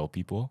want to show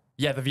people?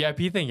 Yeah, the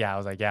VIP thing. Yeah, I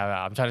was like,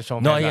 yeah, I'm trying to show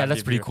them. No, yeah,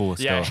 that's pretty cool.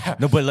 Still. Yeah.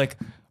 No, but like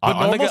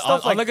on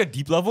like a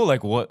deep level,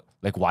 like what?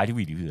 Like, why do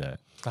we do that?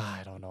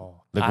 I don't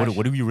know. Like,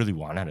 what do we really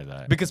want out of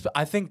that? Because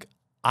I think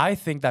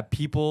that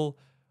people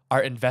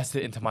are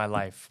invested into my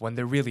life when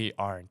they really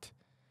aren't.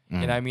 You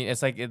know what I mean?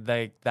 It's like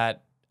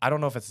that. I don't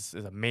know if it's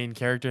a main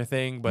character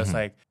thing, but it's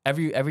like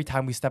every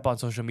time we step on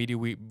social media,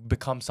 we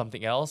become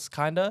something else,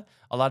 kinda.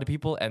 A lot of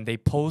people, and they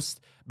post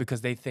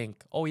because they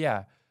think, oh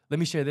yeah, let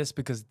me share this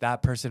because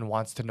that person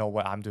wants to know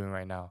what I'm doing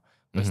right now.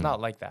 But it's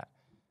not like that.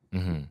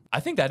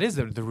 I think that is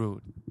the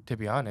root, to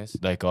be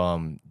honest. Like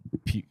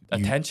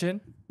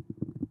attention.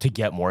 To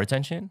get more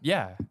attention?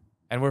 Yeah.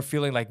 And we're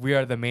feeling like we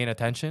are the main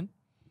attention.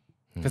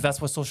 Because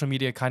that's what social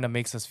media kind of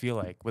makes us feel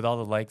like with all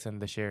the likes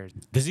and the shares.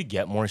 Does it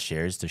get more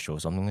shares to show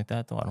something like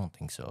that though? I don't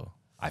think so.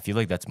 I feel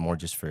like that's more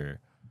just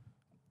for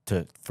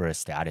a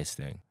status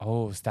thing.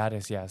 Oh,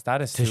 status, yeah,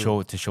 status to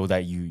show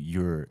that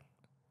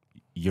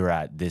you're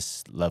at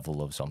this level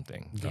of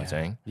something. You know what I'm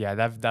saying?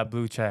 Yeah, that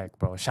blue check,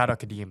 bro. Shout out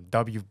Kadeem.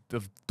 W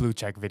the blue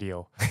check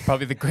video.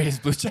 Probably the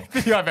greatest blue check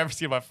video I've ever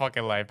seen in my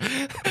fucking life.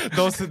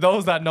 Those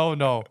that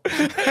know.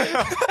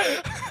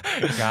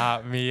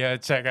 Got me a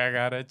check, I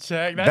got a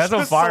check. That's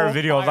a fire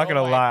video. I'm not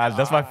gonna lie. God.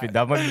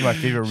 That might be my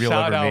favorite reel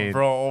Shout ever out, made.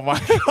 Bro. Oh my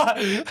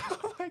god.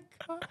 Oh my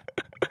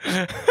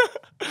god.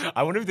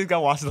 I wonder if this guy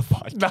watches the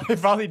podcast. No, he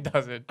probably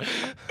doesn't.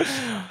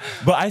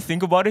 But I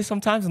think about it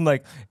sometimes. I'm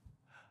like,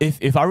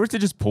 if I were to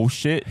just post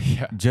shit,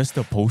 just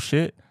to post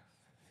shit,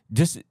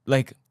 just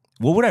like,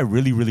 what would I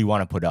really, really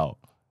want to put out?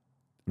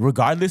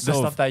 Regardless of the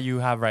of stuff that you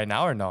have right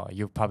now, or no,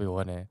 you probably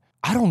wouldn't.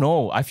 I don't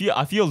know. I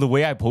feel the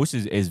way I post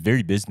is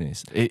very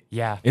business.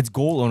 It's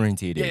goal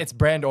orientated. Yeah, it's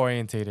brand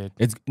orientated.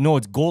 It's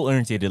goal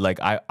orientated.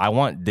 Like I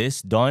want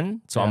this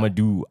done, so I'm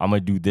gonna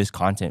do this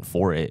content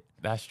for it.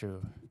 That's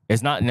true.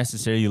 It's not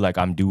necessarily like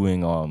I'm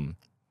doing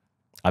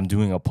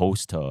a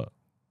post to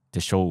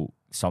show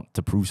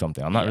to prove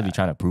something. I'm not really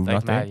trying to prove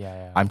like nothing.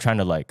 I'm trying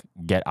to like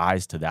get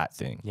eyes to that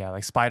thing. Yeah,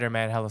 like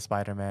Spider-Man, hella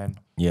Spider-Man.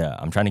 Yeah,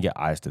 I'm trying to get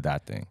eyes to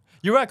that thing.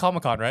 You were at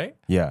Comic-Con, right?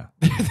 Yeah.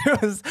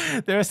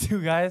 there was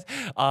two guys.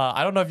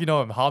 I don't know if you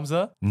know him,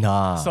 Hamza.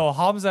 Nah. So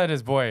Hamza and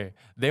his boy,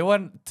 they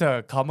went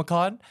to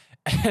Comic-Con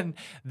and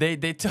they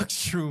took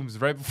shrooms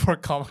right before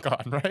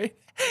Comic-Con, right?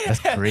 That's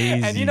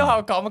crazy. And you know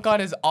how Comic-Con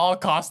is all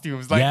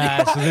costumes. Like,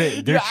 yeah, so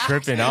they're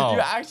tripping out.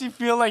 You actually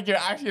feel like you're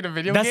actually in a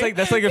video game.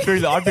 That's like a Fear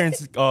the Odd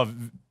Parents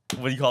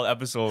what do you call it,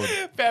 episode?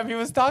 Fam,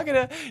 he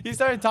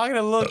started talking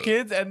to little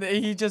kids, and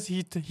he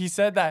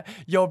said that,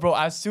 yo, bro,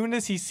 as soon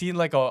as he seen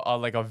like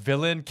a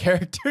villain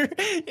character,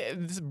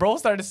 this bro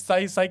started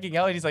psyching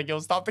out, and he's like, yo,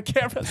 stop the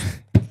cameras.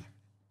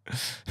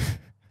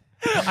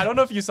 I don't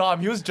know if you saw him.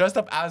 He was dressed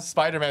up as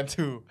Spider-Man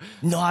too.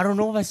 No, I don't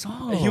know if I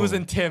saw him. He was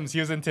in Tim's. He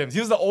was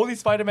the only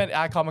Spider-Man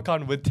at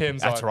Comic-Con with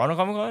Tim's at Toronto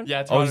Comic-Con?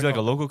 Yeah, Toronto. Oh, he's like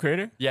a local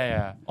creator?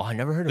 Yeah. Oh, I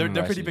never heard of him.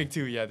 They're pretty big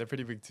too. Yeah, they're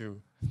pretty big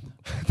too.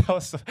 That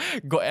was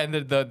and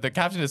the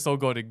caption is so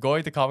good.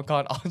 Going to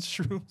Comic-Con on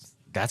shrooms.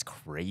 That's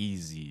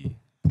crazy.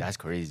 That's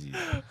crazy.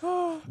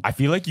 I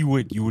feel like you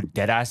would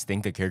dead ass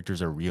think the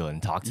characters are real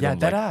and talk to them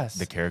like ass.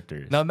 The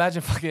characters. Now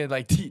imagine fucking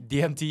like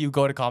DMT. You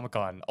go to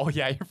Comic-Con. Oh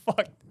yeah, you're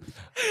fucked.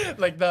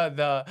 Like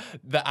the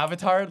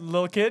Avatar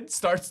little kid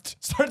starts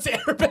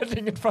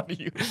airbending in front of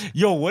you.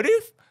 Yo, what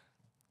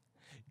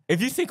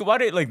if you think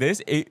about it like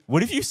this?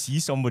 What if you see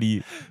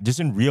somebody just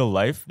in real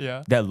life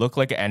that look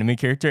like an anime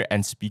character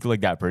and speak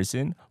like that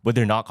person, but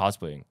they're not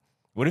cosplaying?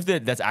 What if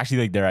that's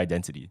actually like their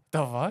identity?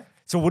 The fuck?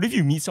 So what if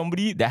you meet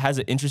somebody that has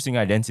an interesting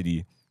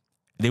identity?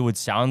 They would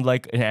sound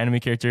like an anime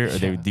character, or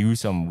they would do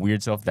some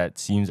weird stuff that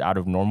seems out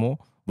of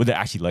normal, but they're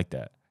actually like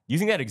that. Do you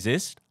think that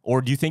exists?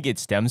 Or do you think it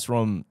stems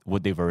from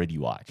what they've already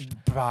watched?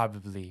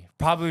 Probably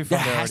from what they already watched. There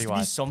has to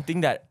be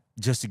something that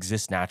just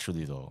exists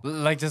naturally, though.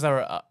 Like just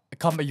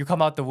you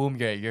come out the womb,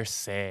 you're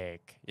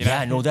sick. You know?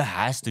 Yeah, no, there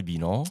has to be,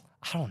 no?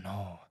 I don't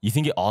know. You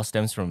think it all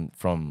stems from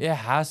it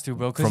has to,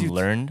 bro. From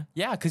learned?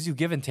 Yeah, because you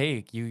give and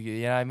take. You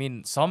know what I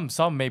mean? Some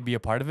may be a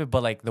part of it,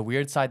 but like the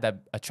weird side that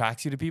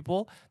attracts you to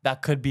people,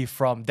 that could be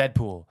from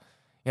Deadpool.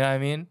 You know what I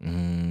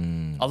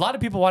mean? A lot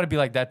of people want to be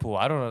like Deadpool.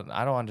 I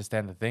don't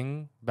understand the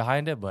thing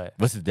behind it, but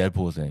what's the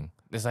Deadpool thing?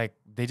 It's like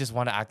they just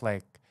want to act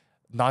like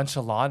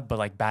nonchalant but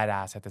like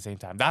badass at the same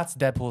time. That's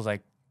Deadpool's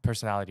like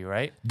personality,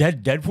 right?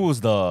 Deadpool's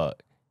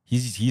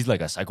he's like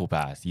a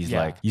psychopath. He's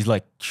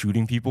like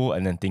shooting people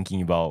and then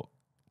thinking about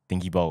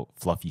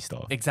fluffy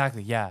stuff.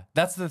 Exactly, yeah.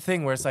 That's the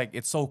thing where it's like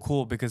it's so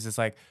cool because it's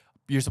like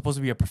you're supposed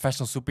to be a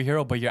professional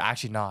superhero, but you're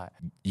actually not.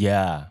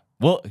 Yeah.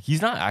 Well,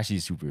 he's not actually a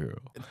superhero.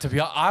 To be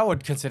honest, I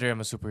would consider him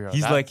a superhero.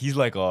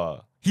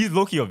 He's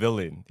low-key a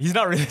villain. He's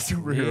not really a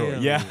superhero.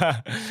 Really?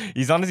 Yeah.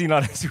 He's honestly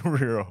not a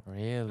superhero.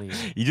 Really?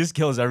 He just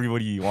kills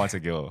everybody he wants to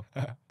kill,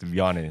 to be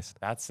honest.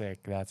 That's sick.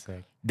 That's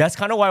sick. That's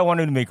kind of why I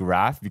wanted to make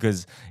Raph,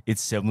 because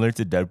it's similar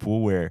to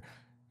Deadpool, where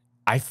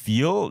I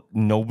feel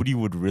nobody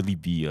would really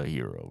be a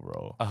hero,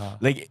 bro.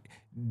 Like,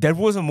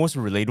 Deadpool is the most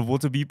relatable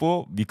to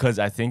people because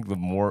I think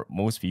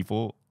most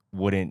people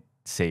wouldn't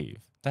save.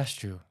 That's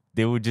true.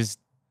 They would just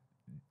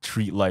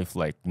treat life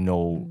like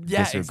no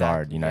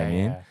disregard, exactly. you know what I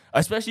mean?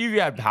 Especially if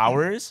you have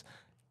powers,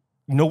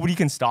 nobody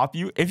can stop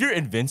you. If you're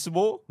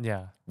invincible,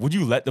 would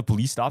you let the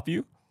police stop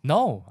you?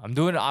 No,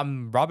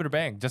 I'm robbing a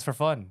bank just for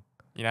fun.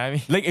 You know what I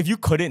mean? Like, if you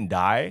couldn't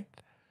die,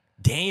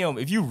 damn,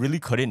 if you really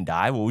couldn't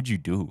die, what would you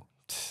do?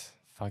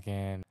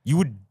 Fucking. You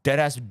would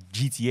deadass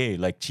GTA,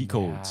 like cheat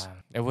codes.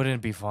 It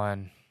wouldn't be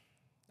fun.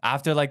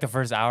 After like the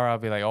first hour, I'll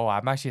be like, oh,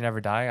 I'm actually never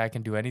dying. I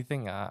can do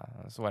anything.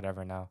 It's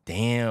whatever now.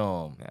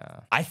 Damn. Yeah.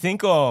 I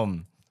think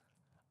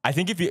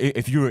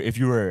if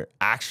you were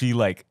actually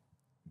like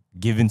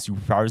given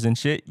superpowers and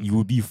shit, you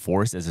would be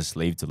forced as a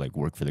slave to like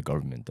work for the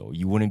government though.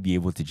 You wouldn't be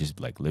able to just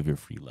like live your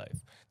free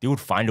life. They would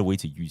find a way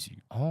to use you.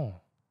 Oh.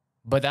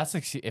 But that's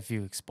if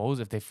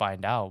they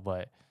find out,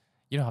 but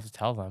you don't have to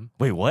tell them.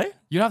 Wait, what?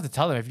 You don't have to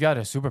tell them if you got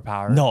a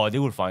superpower. No, they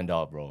would find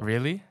out, bro.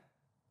 Really?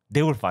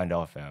 They would find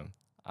out, fam.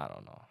 I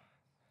don't know.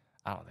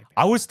 I don't think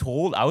I was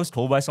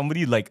told by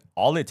somebody, like,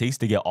 all it takes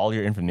to get all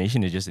your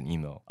information is just an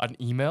email. An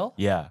email?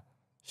 Yeah.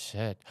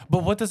 Shit.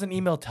 But what does an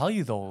email tell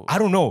you though? I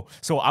don't know.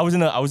 So I was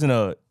in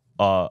a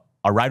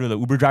ride with an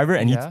Uber driver,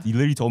 and he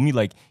literally told me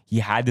like he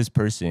had this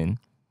person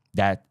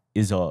that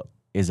is a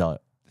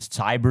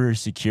cyber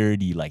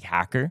security like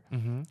hacker,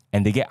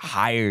 and they get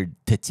hired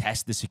to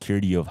test the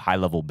security of high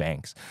level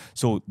banks.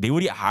 So they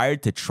would get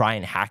hired to try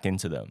and hack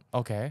into them.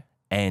 Okay.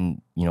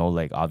 And, you know,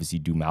 like obviously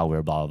do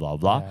malware, blah, blah,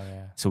 blah.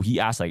 Yeah. So he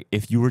asked, like,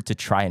 if you were to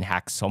try and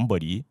hack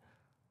somebody,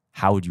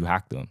 how would you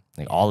hack them?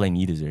 Like, all I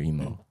need is their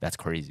email. That's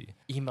crazy.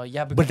 Email,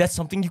 yeah. But that's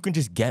something you can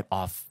just get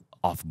off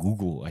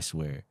Google, I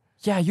swear.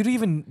 Yeah, you don't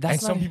even...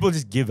 Some people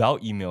just give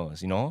out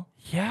emails, you know?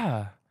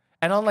 Yeah.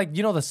 And on like,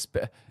 you know, the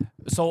spam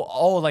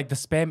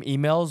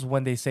emails,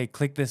 when they say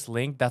click this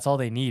link, that's all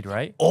they need,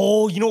 right?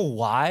 Oh, you know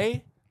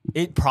why?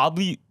 It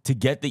probably, to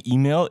get the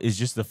email is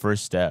just the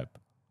first step.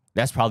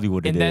 That's probably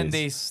what it is. And then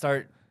they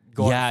start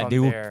going from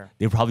there.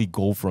 They probably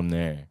go from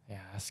there. Yeah,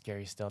 that's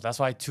scary still. That's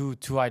why to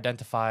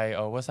identify,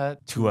 what's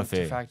that?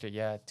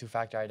 2FA.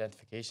 Two-factor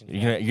identification.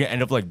 You're gonna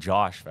end up like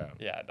Josh, fam.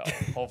 Yeah, no,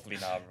 hopefully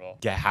not, bro.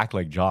 Get hacked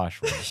like Josh,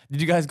 bro. Did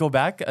you guys go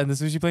back in the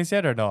sushi place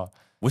yet or no?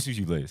 What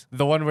sushi place?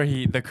 The one where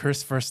the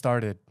curse first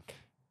started.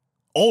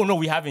 Oh, no,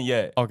 we haven't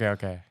yet.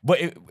 Okay. But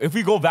if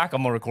we go back,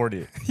 I'm gonna record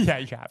it. Yeah,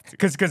 you have to.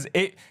 Because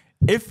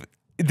if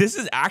this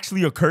is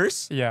actually a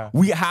curse,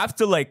 we have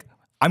to like,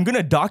 I'm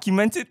gonna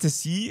document it to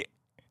see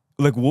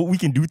like what we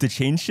can do to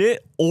change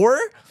shit, or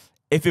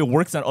if it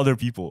works on other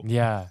people.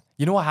 Yeah.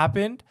 You know what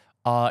happened?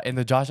 In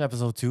the Josh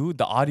episode 2,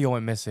 the audio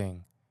went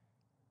missing.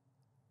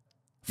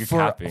 You're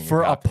capping.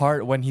 A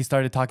part when he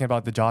started talking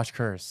about the Josh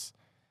curse.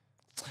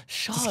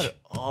 Shut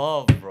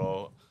up,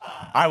 bro.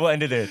 I will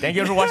end it there. Thank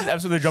you for watching this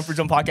episode of the Jumper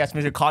Jump Podcast.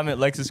 Make sure to comment,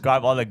 like,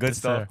 subscribe, all that good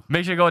stuff.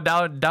 Make sure you go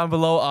down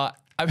below.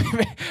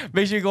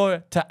 Make sure you go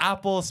to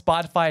Apple,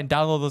 Spotify, and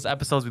download those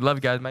episodes. We love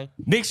you guys, man.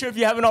 Make sure if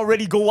you haven't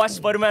already, go watch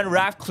Spider-Man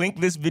Raph. Click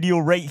this video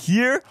right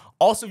here.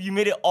 Also, if you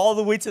made it all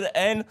the way to the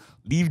end,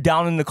 leave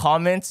down in the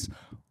comments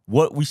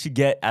what we should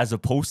get as a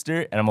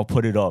poster, and I'm gonna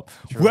put it up.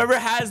 True. Whoever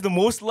has the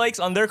most likes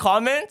on their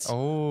comments,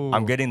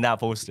 I'm getting that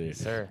poster.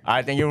 Sir. All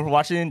right, thank you for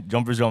watching.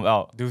 Jumpers Jump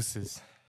out. Deuces.